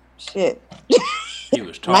shit. He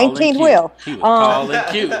was tall 19 and cute. Will. He was tall and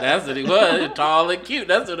cute. That's what he was. He was tall and cute.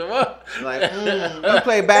 That's what it was. Like, you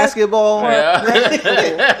play basketball. Yeah.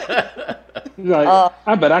 Like,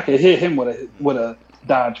 I bet I could hit him with a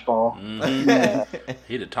dodgeball. Mm-hmm.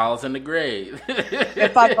 He the tallest in the grade.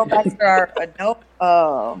 If I go back to our adult,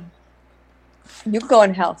 you can go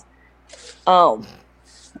in the house.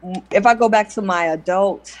 If I go back to my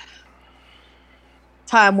adult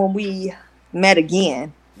time when we met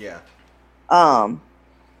again, yeah. I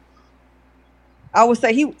would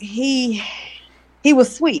say he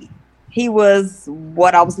was sweet. He was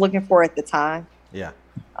what I was looking for at the time. Yeah.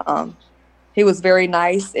 He was very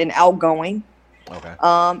nice and outgoing. Okay.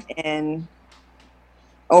 And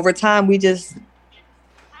over time we just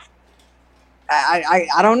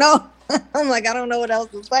I don't know. I'm like, I don't know what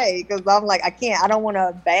else to say because I'm like, I don't want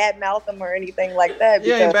to badmouth him or anything like that.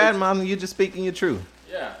 You ain't badmouthing, you're just speaking your truth.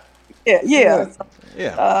 Yeah. Yeah.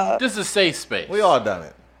 This is a safe space. We all done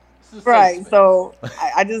it. Right. So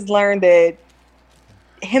I just learned that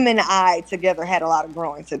him and I together had a lot of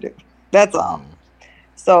growing to do. That's all.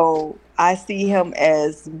 So I see him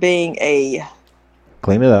as being a...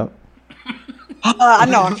 Clean it up. I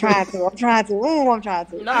know. I'm trying to.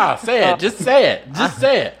 Nah, say it. Just say it. Just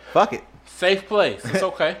say it. Fuck it. Safe place. It's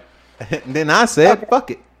okay. Then I said, fuck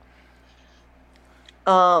it.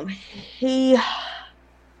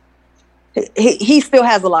 He still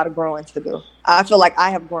has a lot of growing to do. I feel like I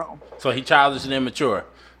have grown. So he childish and immature.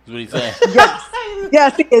 Is what he's saying.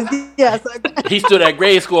 Yes, he is. Yes. He's still that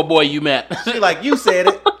grade school boy you met. She like you said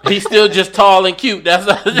it. He's still just tall and cute. That's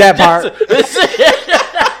that part.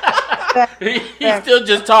 He's still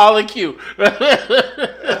just tall and cute.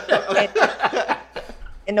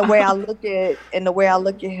 And the way I look at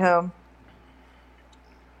him,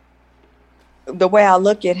 the way I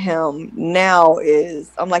look at him now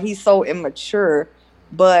is, I'm like, he's so immature,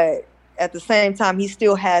 but at the same time, he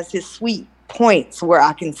still has his sweet points where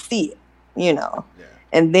I can see it, you know. Yeah.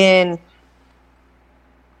 And then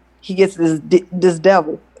he gets this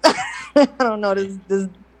devil. I don't know, this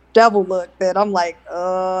devil look that I'm like,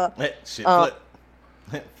 shit,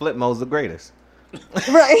 Flip Mo's the greatest.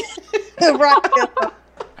 Right. Right.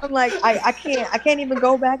 I'm like, I can't even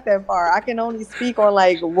go back that far. I can only speak on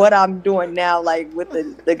like what I'm doing now, like with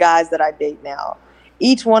the guys that I date now.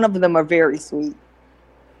 Each one of them are very sweet.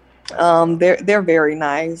 They're very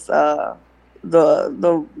nice. The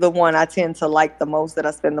one I tend to like the most, that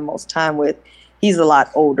I spend the most time with, he's a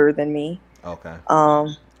lot older than me. Okay.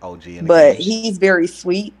 OG in the but game. He's very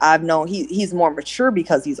sweet. I've known he's more mature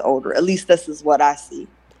because he's older. At least this is what I see.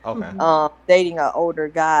 Okay. Dating an older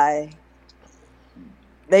guy,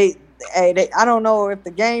 they I don't know if the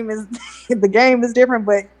game is different,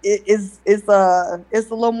 but it's a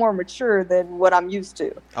little more mature than what I'm used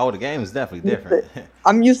to. Oh, the game is definitely different.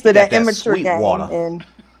 I'm used to that immature game, water. and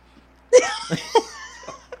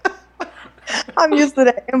I'm used to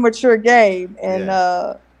that immature game, and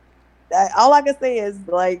all I can say is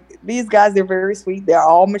like these guys, they're very sweet. They're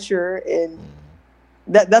all mature, and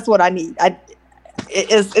that's what I need.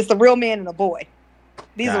 It's a real man and a boy.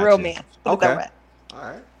 These are real men. Okay. All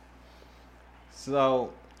right.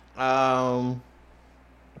 So,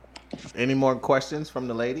 any more questions from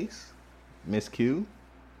the ladies? Miss Q?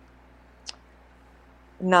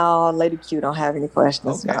 No, Lady Q don't have any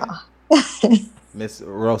questions. Okay. No. Miss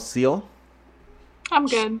Rocio? I'm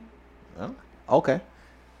good. Oh, okay.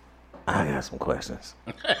 I got some questions.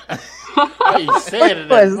 Why you saying it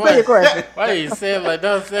Say your question. Why you saying like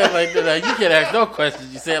don't say it like that? You can't ask no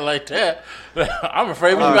questions. You say it like that. I'm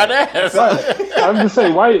afraid what you about to ask. I'm just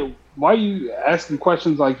saying, why you asking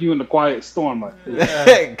questions like you in the quiet storm like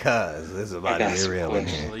this? Because this is about to get real in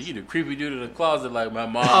here. Well, you the creepy dude in the closet like my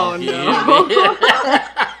mom. Oh,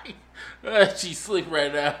 no. She sleep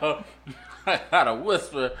right now. I gotta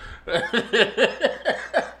whisper.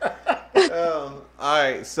 All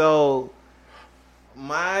right, so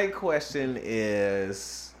my question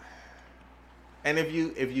is, and if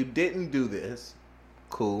you didn't do this,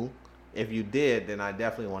 cool. If you did, then I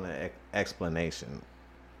definitely want an explanation.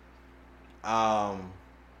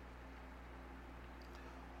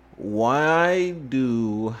 Why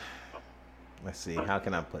do? Let's see. How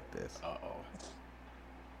can I put this?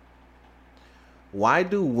 Why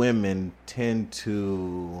do women tend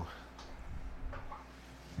to?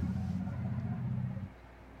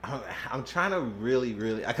 I'm trying to really,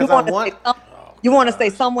 because I want. You want to say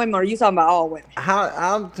some women, or are you talking about all women?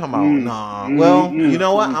 I'm talking about nah. Well, you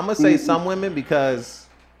know what? I'm gonna say some women because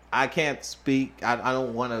I can't speak. I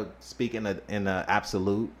don't want to speak in a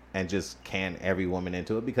absolute and just can every woman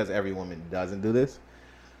into it because every woman doesn't do this.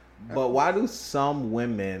 But why do some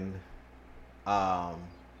women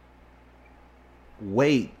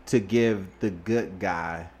wait to give the good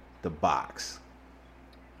guy the box?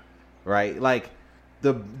 Right? Like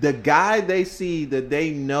the guy they see that they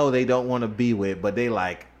know they don't want to be with, but they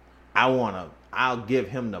like, I'll give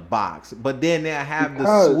him the box. But then they'll have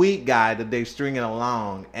the sweet guy that they stringing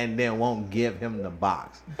along and then won't give him the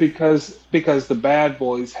box. Because the bad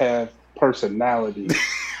boys have personalities.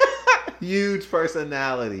 Huge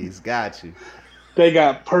personalities. Got you. They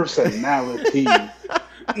got personalities.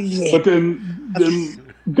 Yeah. But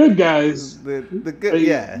then good guys, The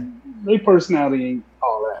good, they personality ain't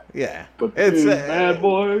all that. Yeah. But It's bad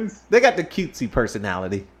boys, they got the cutesy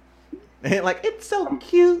personality. Like, it's so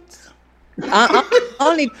cute. I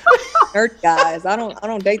only nerd guys. I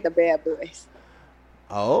don't date the bad boys.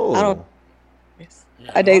 Oh. I don't.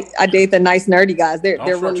 Yeah, I date the nice nerdy guys. They're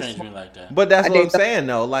really change smart. me like that. But that's I what I'm date the- saying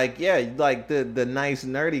though. Like, yeah, like the nice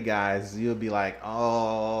nerdy guys, you'll be like,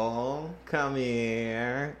 oh, come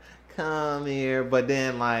here. But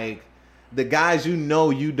then like the guys you know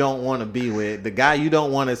you don't want to be with, the guy you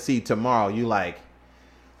don't want to see tomorrow, you like,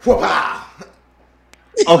 whoa.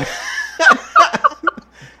 Okay.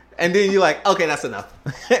 And then you're like, okay, that's enough.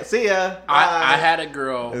 See ya. I had a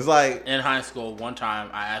girl It's like, in high school one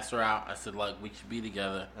time. I asked her out. I said, like, we should be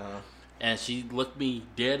together. And she looked me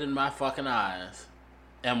dead in my fucking eyes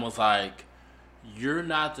and was like, you're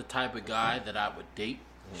not the type of guy that I would date.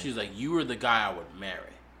 She's like, you are the guy I would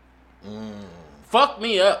marry. Fuck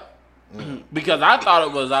me up. Because I thought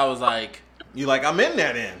it was, I was like, you like, I'm in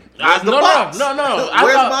there then. No. Where's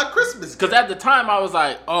my Christmas? Because at the time I was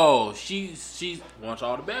like, oh, she wants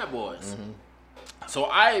all the bad boys. So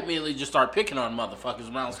I immediately just start picking on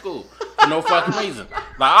motherfuckers around school for no fucking reason. Like,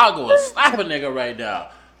 I'll go and slap a nigga right now.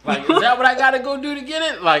 Like, is that what I gotta go do to get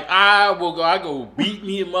it? Like, I go beat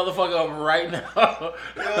me a motherfucker up right now.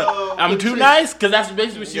 I'm too nice? Because that's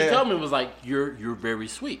basically what she told me, was like, you're very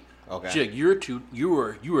sweet. Okay. She's like, you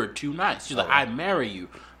are too nice. She's like, I marry you.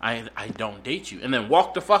 I don't date you. And then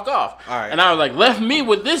walk the fuck off. All right. And I was like, left me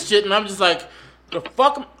with this shit, and I'm just like, the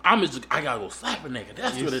fuck, I gotta go slap a nigga.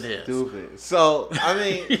 That's what it is. Stupid. So I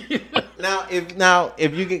mean,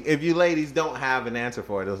 if you ladies don't have an answer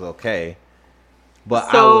for it, it's okay.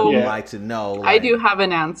 But I would like to know. Like, I do have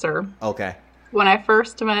an answer. Okay. When I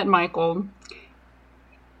first met Michael,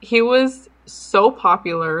 he was so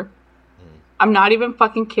popular. I'm not even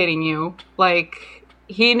fucking kidding you. Like,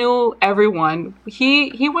 he knew everyone.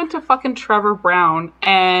 He went to fucking Trevor Brown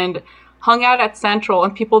and hung out at Central,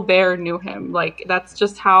 and people there knew him. Like, that's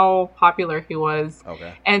just how popular he was.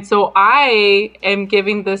 Okay. And so I am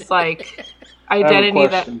giving this like identity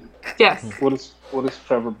that yes. What is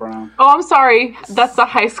Trevor Brown? Oh, I'm sorry. That's the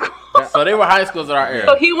high school. So they were high schools in our area.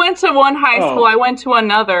 So he went to one high school. I went to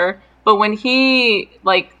another. But when he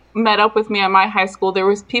like met up with me at my high school, there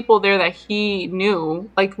was people there that he knew.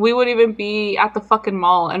 Like, we would even be at the fucking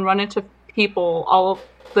mall and run into people all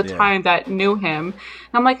the time that knew him.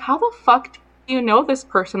 And I'm like, how the fuck do you know this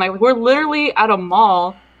person? Like, we're literally at a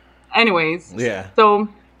mall. Anyways. Yeah. So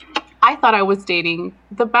I thought I was dating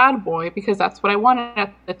the bad boy because that's what I wanted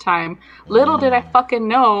at the time. Little did I fucking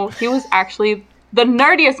know he was actually the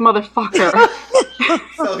nerdiest motherfucker.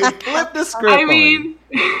 So he flipped the script. I mean,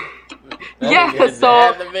 yeah. So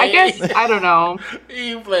I guess I don't know.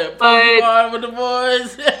 You play Pokemon with the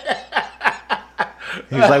boys.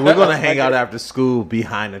 He's like, we're gonna hang out after school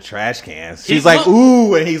behind the trash cans. She's He's like, look-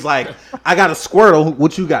 ooh, and he's like, I got a Squirtle.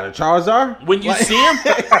 What you got, a Charizard? When you see him,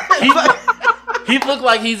 he looked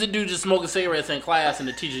like he's a dude just smoking cigarettes in class and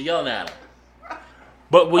the teacher yelling at him.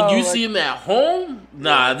 But when you see him at home,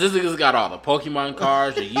 nah, this nigga's got all the Pokemon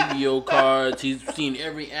cards, the Yu-Gi-Oh cards. He's seen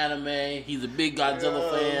every anime. He's a big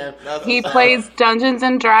Godzilla fan. He plays Dungeons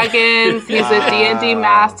and Dragons. He's a D&D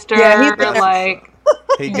master. Yeah, he's been- like,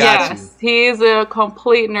 He got yes, he's a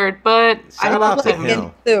complete nerd. But I Shout love out to him.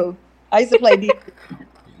 him. Too. I used to play D. you.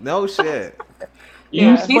 No shit. You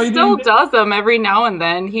Yeah, he play still D&D? does them every now and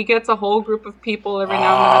then. He gets a whole group of people every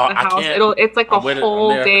now and then I at the house. can't. It's like a I'm with it. I'm whole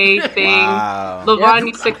there. day thing. Wow. LeVon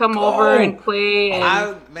used to come over and play, and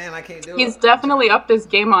I can't do it. he's definitely upped his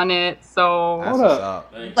game on it. So That's Hold what's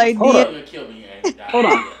up. up. Play Hold D. up. Gonna kill me, and die.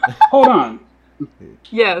 Hold on.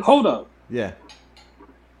 yes, Hold up. Yeah.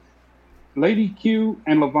 Lady Q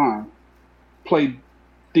and Levon played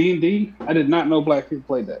D&D. I did not know black people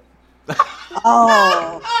played that.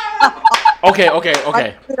 Oh, Okay.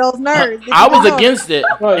 those nerds. I was against it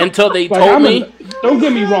until they told me, Don't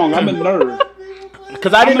get me wrong. I'm a nerd.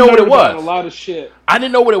 because I I'm didn't a know what nerd it about was. A lot of shit. I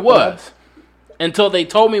didn't know what it was until they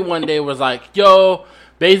told me one day, was like, yo,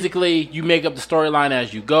 basically you make up the storyline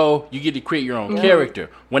as you go. You get to create your own character.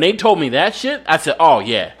 When they told me that shit, I said, oh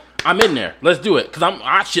yeah, I'm in there. Let's do it. Because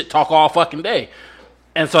I shit talk all fucking day.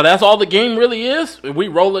 And so that's all the game really is. We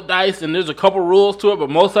roll the dice and there's a couple rules to it, but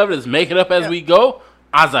most of it is make it up as we go.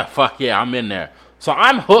 I was like, fuck yeah, I'm in there. So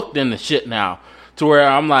I'm hooked in the shit now to where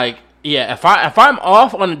I'm like, yeah, if I'm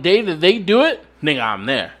off on the day that they do it, nigga, I'm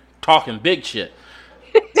there. Talking big shit.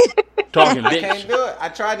 Talking I big can't shit. do it. I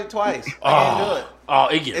tried it twice. I can't do it. Oh,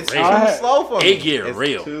 it gets It's real. too slow for me. It get It's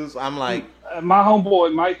real. I'm like, My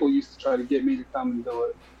homeboy Michael used to try to get me to come and do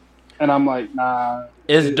it, and I'm like, nah.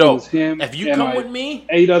 It's It dope. was him If you and, come like, with me,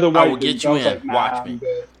 8 other white I will get dudes. you I was in. like, nah, Watch I'm me.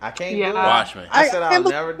 good. I can't Yeah. do it. watch me. I said I'll can't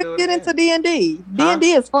never do it. Get again. into D&D. Huh?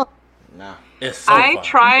 D&D is fun. Nah. It's so I fun.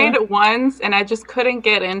 tried once and I just couldn't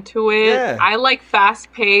get into it. Yeah. I like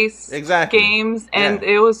fast-paced Exactly. games, and Yeah.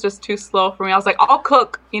 it was just too slow for me. I was like, I'll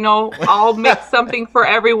cook, I'll make something for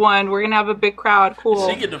everyone. We're gonna have a big crowd. Cool.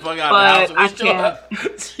 She get the fuck out But of the house and we show up.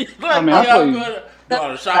 She's like, I mean, I yeah, play- I'm gonna go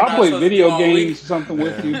to shop I'll house play for video all games week. or something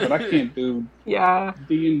with you, but I can't do Yeah.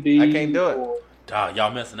 D&D. I can't do it. or- Dog,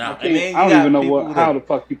 y'all missing out. I, And then you don't got even know people how that the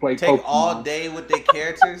fuck you play Take Pokemon. all day with their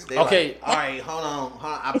characters. They Okay. Like, all right, hold on.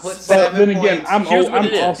 I put But 7 then again, points. I'm Here's what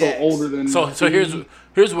it is. also Yes. older than So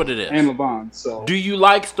here's what it is. and Levon. So Do you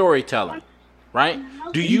like storytelling? Right?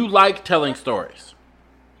 Do you like telling stories?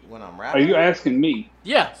 when I'm are rapping. you asking me?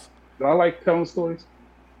 Yes. Do I like telling stories?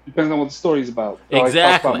 Depends on what the story's about. Do I like to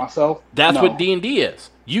Exactly. talk about myself? That's No. what D&D is.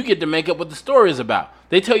 You get to make up what the story is about.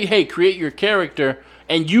 They tell you, hey, create your character,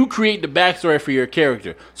 and you create the backstory for your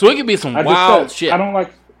character. So it could be some I wild just said, shit. I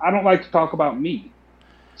don't like to talk about me.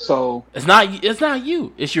 So It's not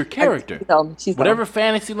you. It's your character. She's Whatever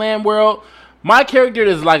Fantasyland world, my character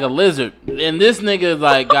is like a lizard, and this nigga is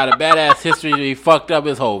like got a badass history. He fucked up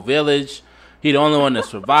his whole village. He the only one to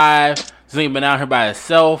survive. This nigga been out here by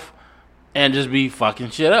himself and just be fucking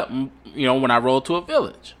shit up. When I roll to a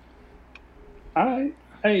village.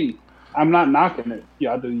 hey, I'm not knocking it.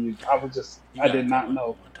 Yeah, I do. I did not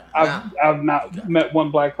know. I've not met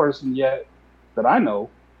one black person yet that I know,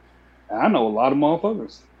 and I know a lot of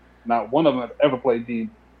motherfuckers. Not one of them have ever played D.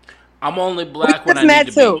 I'm only black when I Just need met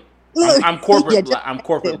to be. two. I'm corporate Yeah, black. I'm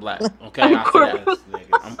corporate black. Okay, I'm I say corporate. that. This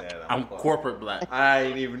nigga said I'm corporate black. I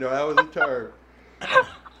didn't even know that was a term.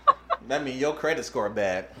 That means your credit score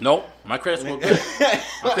bad. Nope, my credit score good.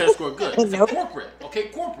 My credit score good. It's Nope. corporate. Okay,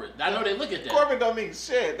 corporate. I know they look at that. Corporate don't mean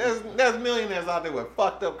shit. There's millionaires out there with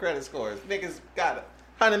fucked up credit scores. Niggas got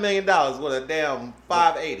 $100 million with a damn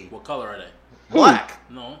 580. What color are they? Black.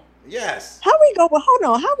 No. Yes. How we go? Hold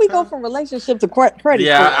on. How we go from relationship to credit?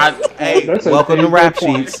 Yeah, score? Hey, That's a welcome to damn Rap good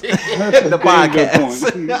point. Sheets, That's a the damn good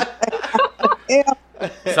podcast. Yeah.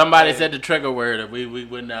 somebody said the trigger word, and we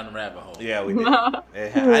went down the rabbit hole. Yeah, we did.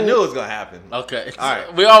 I knew it was gonna happen. Okay. All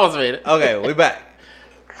right. We almost made it. Okay, we're back.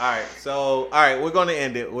 All right, we're gonna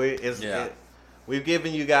end it. We've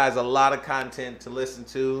given you guys a lot of content to listen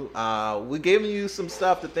to. We're giving you some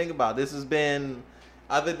stuff to think about. This has been,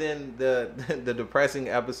 other than the depressing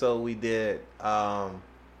episode we did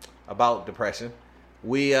about depression,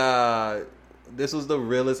 this was the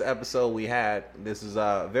realest episode we had. This is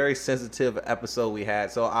a very sensitive episode we had.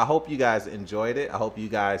 So I hope you guys enjoyed it. I hope you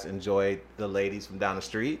guys enjoyed the ladies from down the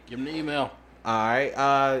street. Give them the email. All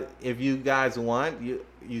right. If you guys want,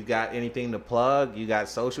 you got anything to plug? You got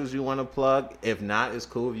socials you want to plug? If not, it's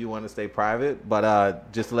cool if you want to stay private. But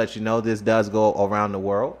just to let you know, this does go around the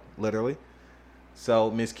world, literally.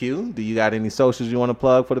 So, Miss Q, do you got any socials you want to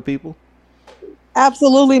plug for the people?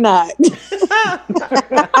 Absolutely not.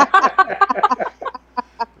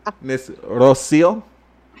 Miss Rocio?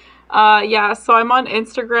 Yeah, so I'm on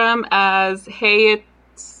Instagram as @it's_row.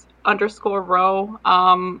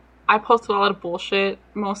 I post a lot of bullshit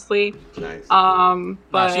mostly. Nice.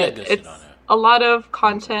 But she had good shit it's on there. a lot of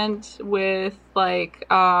content with like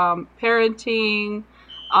parenting,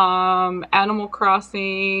 Animal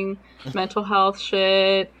Crossing, mental health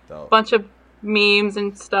shit, Dope. bunch of memes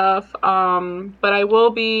and stuff. But I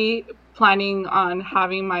will be planning on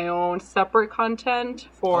having my own separate content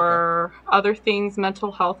for other things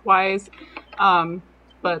mental health wise.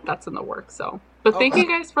 But that's in the works. So, but thank you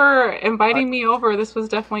guys for inviting me over. This was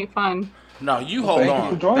definitely fun. No, you hold thank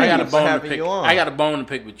on. you. joining I got a us. bone to Having pick. you on. I got a bone to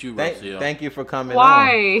pick with you, Rocio. Thank you for coming on.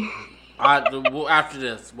 Why? After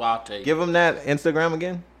this, well, I'll take. Give them that Instagram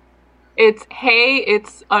again. It's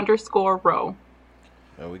 @it's_row.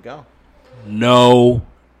 There we go. No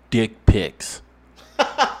dick pics.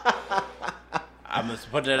 I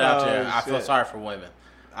must put that out there. I feel shit. sorry for women.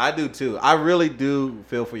 I do too. I really do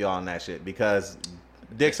feel for y'all on that shit because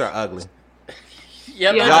dicks are ugly.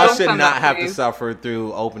 Yeah, Yeah. Y'all don't should send not that, have to please. suffer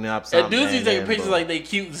through opening up and something. dudes be taking and pictures boom. like they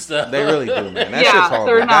cute and stuff. They really do, man. That Yeah, shit's horrible.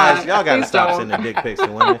 they're Guys, not. y'all gotta Please stop don't. sending dick pics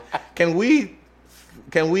to women.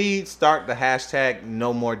 Can we start the hashtag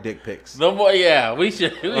no more dick pics? No more. Yeah, we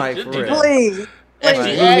should. We Like, should for do real. that. Please. If Like,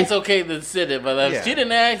 she asks, okay, then send it. But if Yeah. she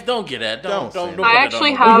didn't ask, don't get it. Don't Don't put send it it. I on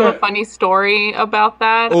actually the- have Yeah. a funny story about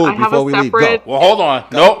that. Ooh, I have before a we leave, go. separate. Well, hold on.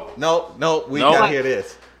 Nope. No, we No. gotta hear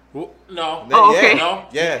this. No. Oh, okay. No.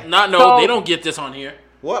 Yeah. No, So- they don't get this on here.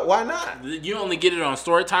 What? Why not? You only get it on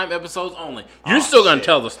story time episodes only. You're still gonna shit.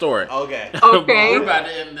 tell the story. Okay. Okay. We're about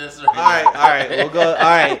to end this. All right. We'll go.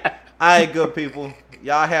 All right, good people.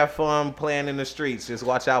 Y'all have fun playing in the streets. Just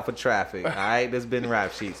watch out for traffic. All right. This has been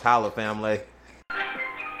Rap Sheets. Holla, family.